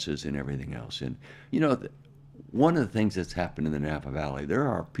expenses and everything else. And one of the things that's happened in the Napa Valley, there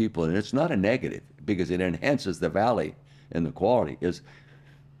are people, and it's not a negative because it enhances the valley and the quality, is,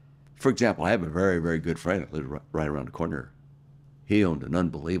 for example, I have a very, very good friend that lives right around the corner. He owned an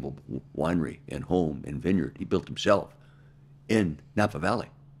unbelievable winery and home and vineyard. He built himself in Napa Valley.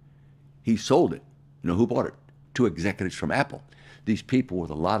 He sold it. Who bought it? 2 executives from Apple. These people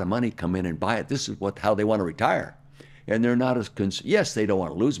with a lot of money come in and buy it. This is how they want to retire. And they're not as yes, they don't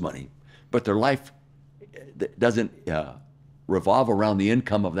want to lose money, but their life doesn't revolve around the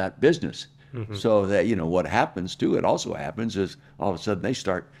income of that business. Mm-hmm. So that what happens too, it also happens is all of a sudden they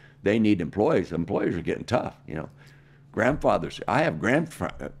start they need employees. Employers are getting tough, you know. Grandfathers, I have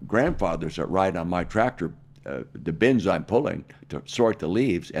grandfathers that ride on my tractor, the bins I'm pulling to sort the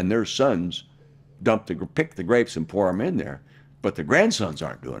leaves, and their sons pick the grapes and pour them in there, but the grandsons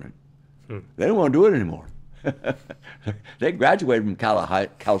aren't doing it. They don't want to do it anymore. They graduated from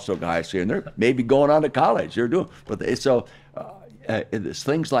Calistoga High School, and they're maybe going on to college. They're doing,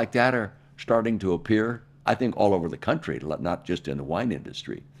 things like that are starting to appear, I think, all over the country, not just in the wine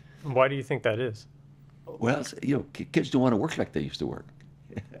industry. Why do you think that is? Well, you know, kids don't want to work like they used to work.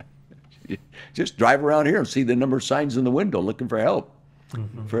 Just drive around here and see the number of signs in the window looking for help.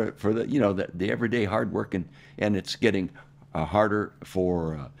 For the, you know, the everyday hard work, and it's getting harder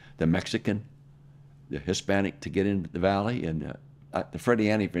for the Mexican, the Hispanic to get into the valley. And the Freddie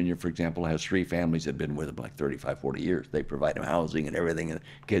Annie Vineyard, for example, has 3 families that have been with them like 35, 40 years. They provide them housing and everything, and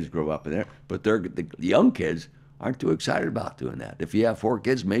the kids grow up in there. But the young kids aren't too excited about doing that. If you have 4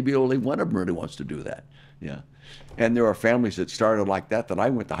 kids, maybe only one of them really wants to do that. Yeah. And there are families that started like that I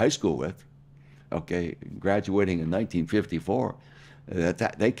went to high school with, okay, graduating in 1954.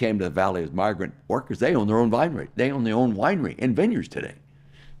 They came to the valley as migrant workers. They own their own winery. They own their own winery and vineyards today.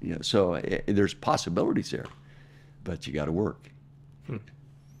 You know, so there's possibilities there, but you got to work.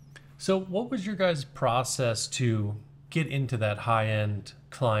 So what was your guys' process to get into that high-end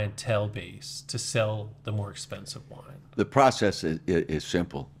clientele base to sell the more expensive wine? The process is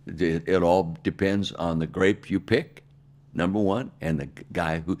simple. It all depends on the grape you pick, number one, and the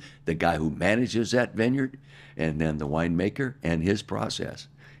guy who manages that vineyard, and then the winemaker and his process.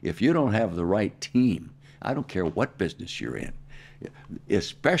 If you don't have the right team, I don't care what business you're in,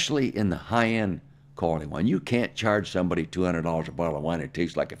 especially in the high-end quality wine, you can't charge somebody $200 a bottle of wine. It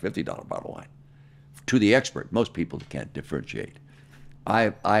tastes like a $50 bottle of wine. To the expert, most people can't differentiate.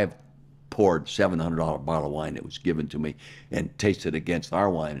 I've poured $700 bottle of wine that was given to me and tasted against our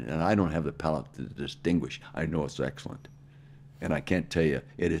wine, and I don't have the palate to distinguish. I know it's excellent. And I can't tell you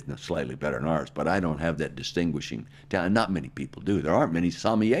it isn't slightly better than ours, but I don't have that distinguishing talent. Not many people do. There aren't many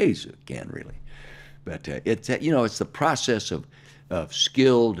sommeliers who can really. But it's the process of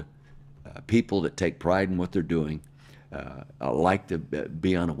skilled people that take pride in what they're doing, like to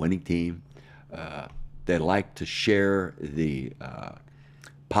be on a winning team. They like to share the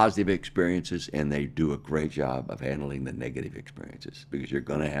positive experiences, and they do a great job of handling the negative experiences, because you're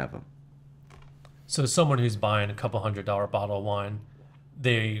going to have them. So someone who's buying a couple $100 bottle of wine,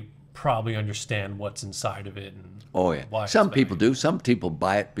 they probably understand what's inside of it. And oh yeah, why some people do. Some people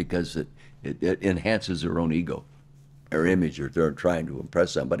buy it because it enhances their own ego, their image, or they're trying to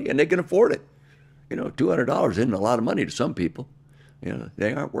impress somebody, and they can afford it. You know, $200 isn't a lot of money to some people. You know,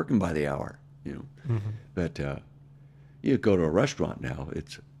 they aren't working by the hour. You know, but you go to a restaurant now.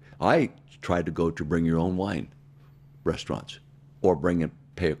 I tried to go to bring your own wine restaurants, or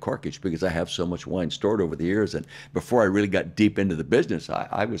pay a corkage, because I have so much wine stored over the years. And before I really got deep into the business,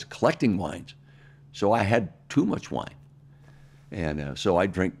 I was collecting wines, so I had too much wine, and so I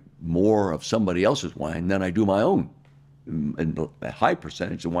drink more of somebody else's wine than I do my own. And a high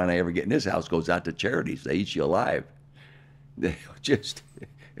percentage of wine I ever get in this house goes out to charities. They eat you alive. They just,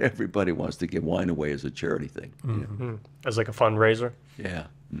 everybody wants to give wine away as a charity thing. Mm-hmm. As like a fundraiser? Yeah.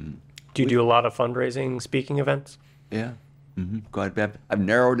 Mm-hmm. Do you do a lot of fundraising, speaking events? Yeah. Mm-hmm. Quite bad. I've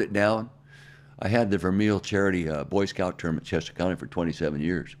narrowed it down. I had the Vermeil charity Boy Scout tournament in Chester County for 27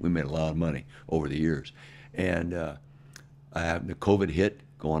 years. We made a lot of money over the years. And the COVID hit,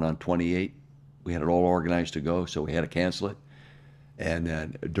 going on 28. We had it all organized to go, so we had to cancel it. And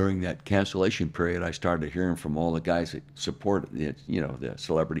then during that cancellation period, I started hearing from all the guys that support it, the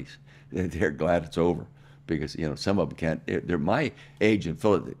celebrities. They're glad it's over, because some of them can't. They're my age, and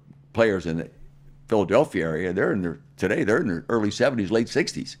players in the Philadelphia area. They're in their early 70s, late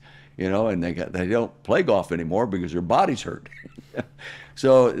 60s, and they don't play golf anymore because their bodies hurt.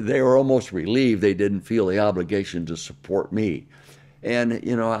 So they were almost relieved they didn't feel the obligation to support me. And,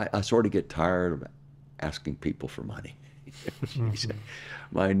 I sort of get tired of asking people for money.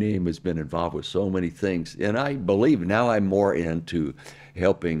 My name has been involved with so many things. And I believe now I'm more into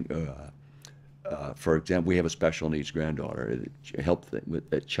helping. For example, we have a special needs granddaughter. Help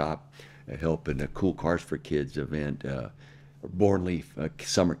with a CHOP, help in a Cool Cars for Kids event, Born Leaf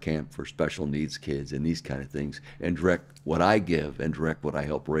summer camp for special needs kids, and these kind of things. And direct what I give and direct what I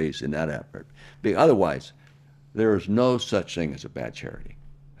help raise in that effort. Otherwise, there is no such thing as a bad charity.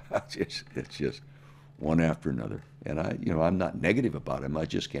 It's just one after another. And I'm not negative about them. I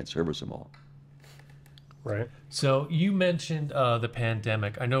just can't service them all. Right. So you mentioned the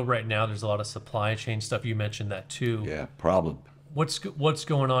pandemic. I know right now there's a lot of supply chain stuff. You mentioned that too. Yeah, problem. What's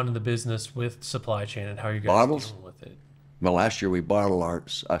going on in the business with supply chain, and how are you guys dealing with it? Well, last year we bottled our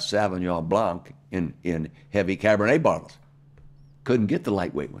Sauvignon Blanc in heavy Cabernet bottles. Couldn't get the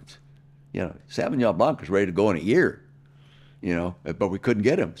lightweight ones. You know, Sauvignon Blanc was ready to go in a year, you know, but we couldn't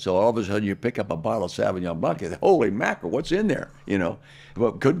get them. So all of a sudden you pick up a bottle of Sauvignon Blanc and holy mackerel, what's in there, you know?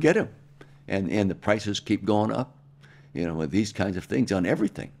 But couldn't get them. And the prices keep going up, you know, with these kinds of things on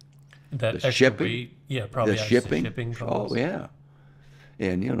everything. That The shipping, weight, yeah, probably the adds shipping. to shipping Oh, costs. yeah.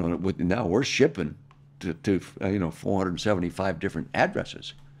 And, you know, now we're shipping to 475 different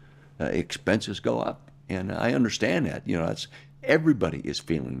addresses. Expenses go up, and I understand that. You know, that's everybody is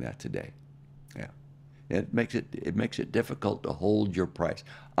feeling that today. Yeah, it makes it difficult to hold your price.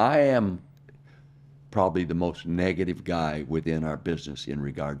 I am probably the most negative guy within our business in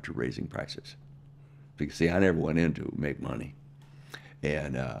regard to raising prices. Because see, I never went in to make money,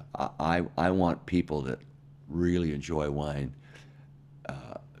 and I want people that really enjoy wine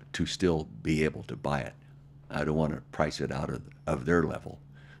to still be able to buy it. I don't want to price it out of their level,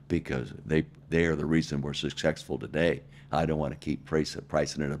 because they are the reason we're successful today. I don't want to keep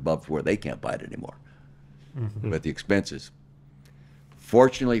pricing it above where they can't buy it anymore. Mm-hmm. But the expenses,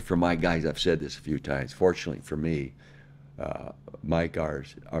 fortunately for my guys, I've said this a few times, fortunately for me, my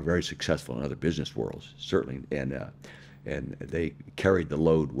guys are very successful in other business worlds, certainly, and they carried the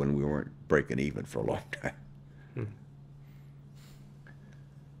load when we weren't breaking even for a long time.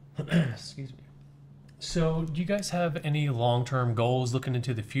 Excuse me. So, do you guys have any long-term goals looking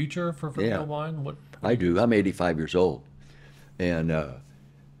into the future for Vermeil wine? What I do. I'm 85 years old, and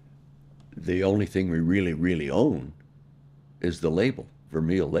the only thing we really own is the label,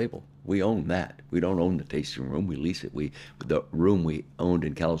 Vermeil label. We own that. We don't own the tasting room. We lease it. The room we owned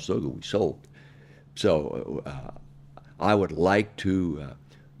in Calistoga, we sold. So I would like to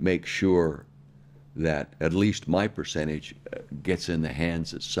make sure that at least my percentage gets in the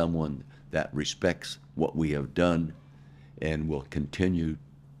hands of someone that respects what we have done and will continue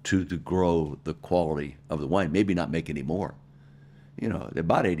to grow the quality of the wine. Maybe not make any more. You know,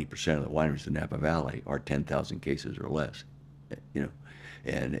 about 80% of the wineries in Napa Valley are 10,000 cases or less, you know,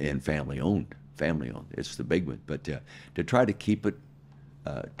 and family owned. It's the big one. But to try to keep it,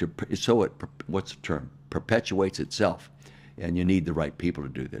 so it, what's the term? Perpetuates itself. And you need the right people to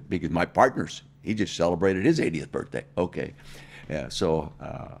do that. Because my partner's, he just celebrated his 80th birthday. Okay. Yeah, so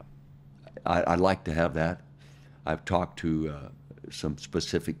I'd like to have that. I've talked to some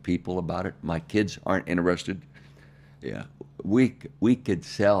specific people about it. My kids aren't interested. Yeah, we could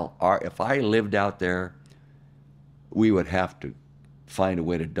sell if I lived out there, we would have to find a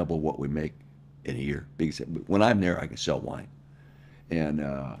way to double what we make in a year. Because when I'm there, I can sell wine. And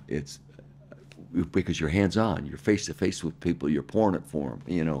it's because you're hands-on, you're face-to-face with people, you're pouring it for them,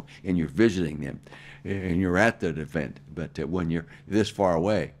 you know, and you're visiting them, and you're at the event. But when you're this far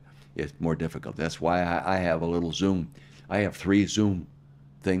away, it's more difficult. That's why I have a little Zoom. I have 3 Zoom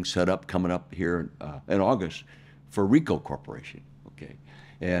things set up coming up here in August for Rico Corporation, okay?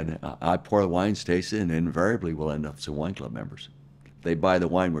 And I pour the wines, taste it, and invariably we'll end up some wine club members. They buy the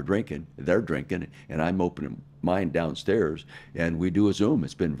wine we're drinking, they're drinking, and I'm opening mine downstairs, and we do a Zoom.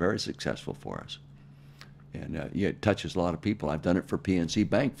 It's been very successful for us. And yeah, it touches a lot of people. I've done it for PNC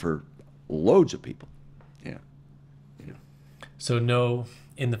Bank for loads of people. Yeah. Yeah. So no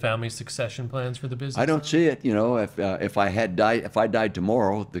in the family succession plans for the business? I don't see it. You know, if I died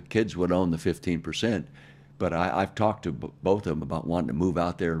tomorrow, the kids would own the 15%. But I've talked to both of them about wanting to move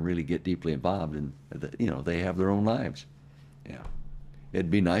out there and really get deeply involved, and you know, they have their own lives. Yeah, it'd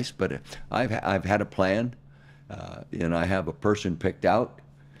be nice, but I've had a plan. And I have a person picked out,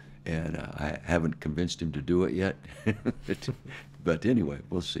 and I haven't convinced him to do it yet. But anyway,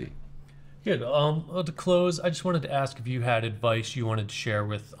 we'll see. Good. Well, to close, I just wanted to ask if you had advice you wanted to share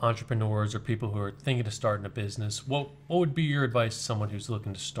with entrepreneurs or people who are thinking of starting a business. What would be your advice to someone who's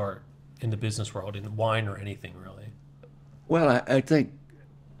looking to start in the business world, in wine or anything really? Well, I think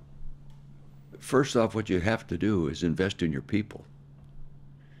first off, what you have to do is invest in your people.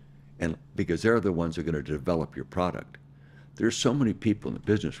 And because they're the ones that are going to develop your product. There's so many people in the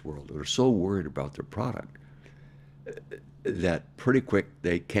business world that are so worried about their product that pretty quick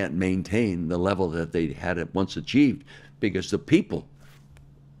they can't maintain the level that they had it once achieved, because the people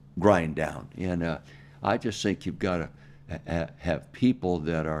grind down. And I just think you've got to have people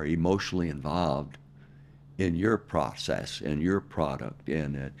that are emotionally involved in your process and your product,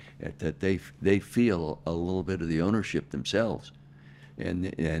 and that they feel a little bit of the ownership themselves. And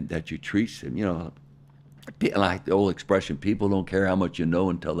that you treat them, you know, like the old expression, people don't care how much you know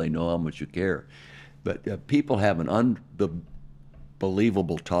until they know how much you care. But people have an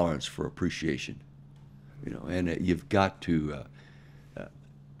unbelievable tolerance for appreciation, you know, and you've got to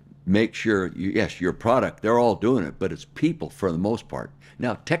make sure, yes, your product, they're all doing it, but it's people for the most part.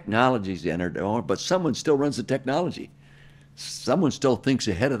 Now, technology's entered, but someone still runs the technology. Someone still thinks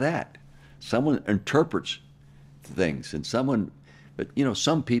ahead of that. Someone interprets things, and but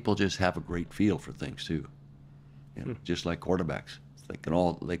some people just have a great feel for things too. Just like quarterbacks. They can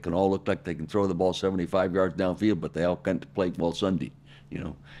all look like they can throw the ball 75 yards downfield, but they all can't play well Sunday.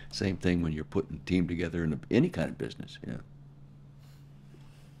 Same thing when you're putting a team together in any kind of business.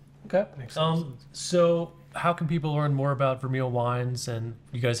 Okay. So how can people learn more about Vermeil wines, and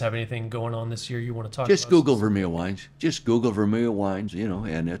you guys have anything going on this year you want to talk about? Just Google Vermeil wines. Just Google Vermeil wines,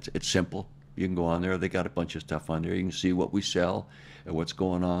 and it's simple. You can go on there. They got a bunch of stuff on there. You can see what we sell and what's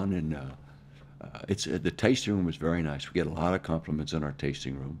going on, and the tasting room is very nice. We get a lot of compliments in our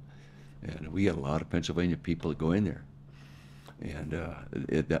tasting room, and we get a lot of Pennsylvania people that go in there. And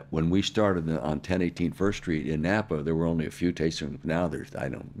when we started on 1018 First Street in Napa, there were only a few tasting rooms. Now there's,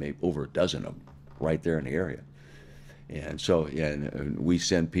 maybe over a dozen of them right there in the area. And so, and we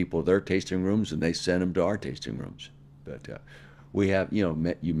send people their tasting rooms, and they send them to our tasting rooms. But we have,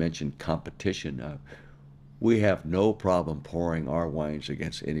 you mentioned competition. We have no problem pouring our wines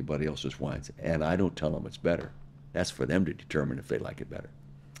against anybody else's wines, and I don't tell them it's better. That's for them to determine if they like it better.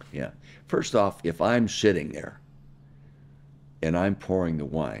 Yeah. First off, if I'm sitting there and I'm pouring the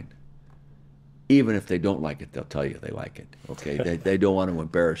wine, even if they don't like it, they'll tell you they like it. Okay, they don't want to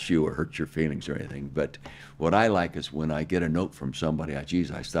embarrass you or hurt your feelings or anything. But what I like is when I get a note from somebody,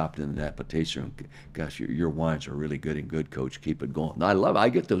 geez, I stopped in the Napa tasting room. Gosh, your wines are really good and good, Coach. Keep it going. And I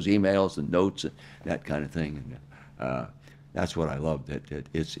get those emails and notes and that kind of thing. And that's what I love. That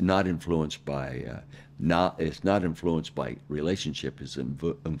it's not influenced by it's not influenced by relationship. It's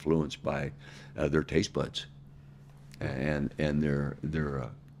influenced by their taste buds and their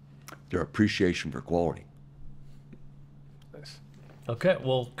appreciation for quality. Nice. Okay,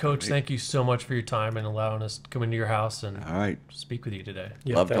 well, Coach, thank you so much for your time and allowing us to come into your house and All right. speak with you today.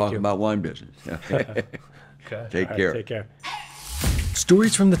 Yeah, Love thank talking you. about wine business. Okay. Take All right, care. Take care.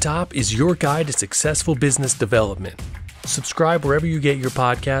 Stories from the Top is your guide to successful business development. Subscribe wherever you get your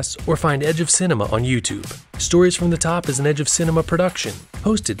podcasts or find Edge of Cinema on YouTube. Stories from the Top is an Edge of Cinema production,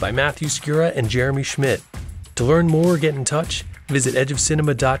 hosted by Matthew Skura and Jeremy Schmidt. To learn more or get in touch, visit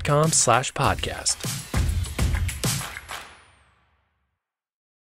edgeofcinema.com/podcast.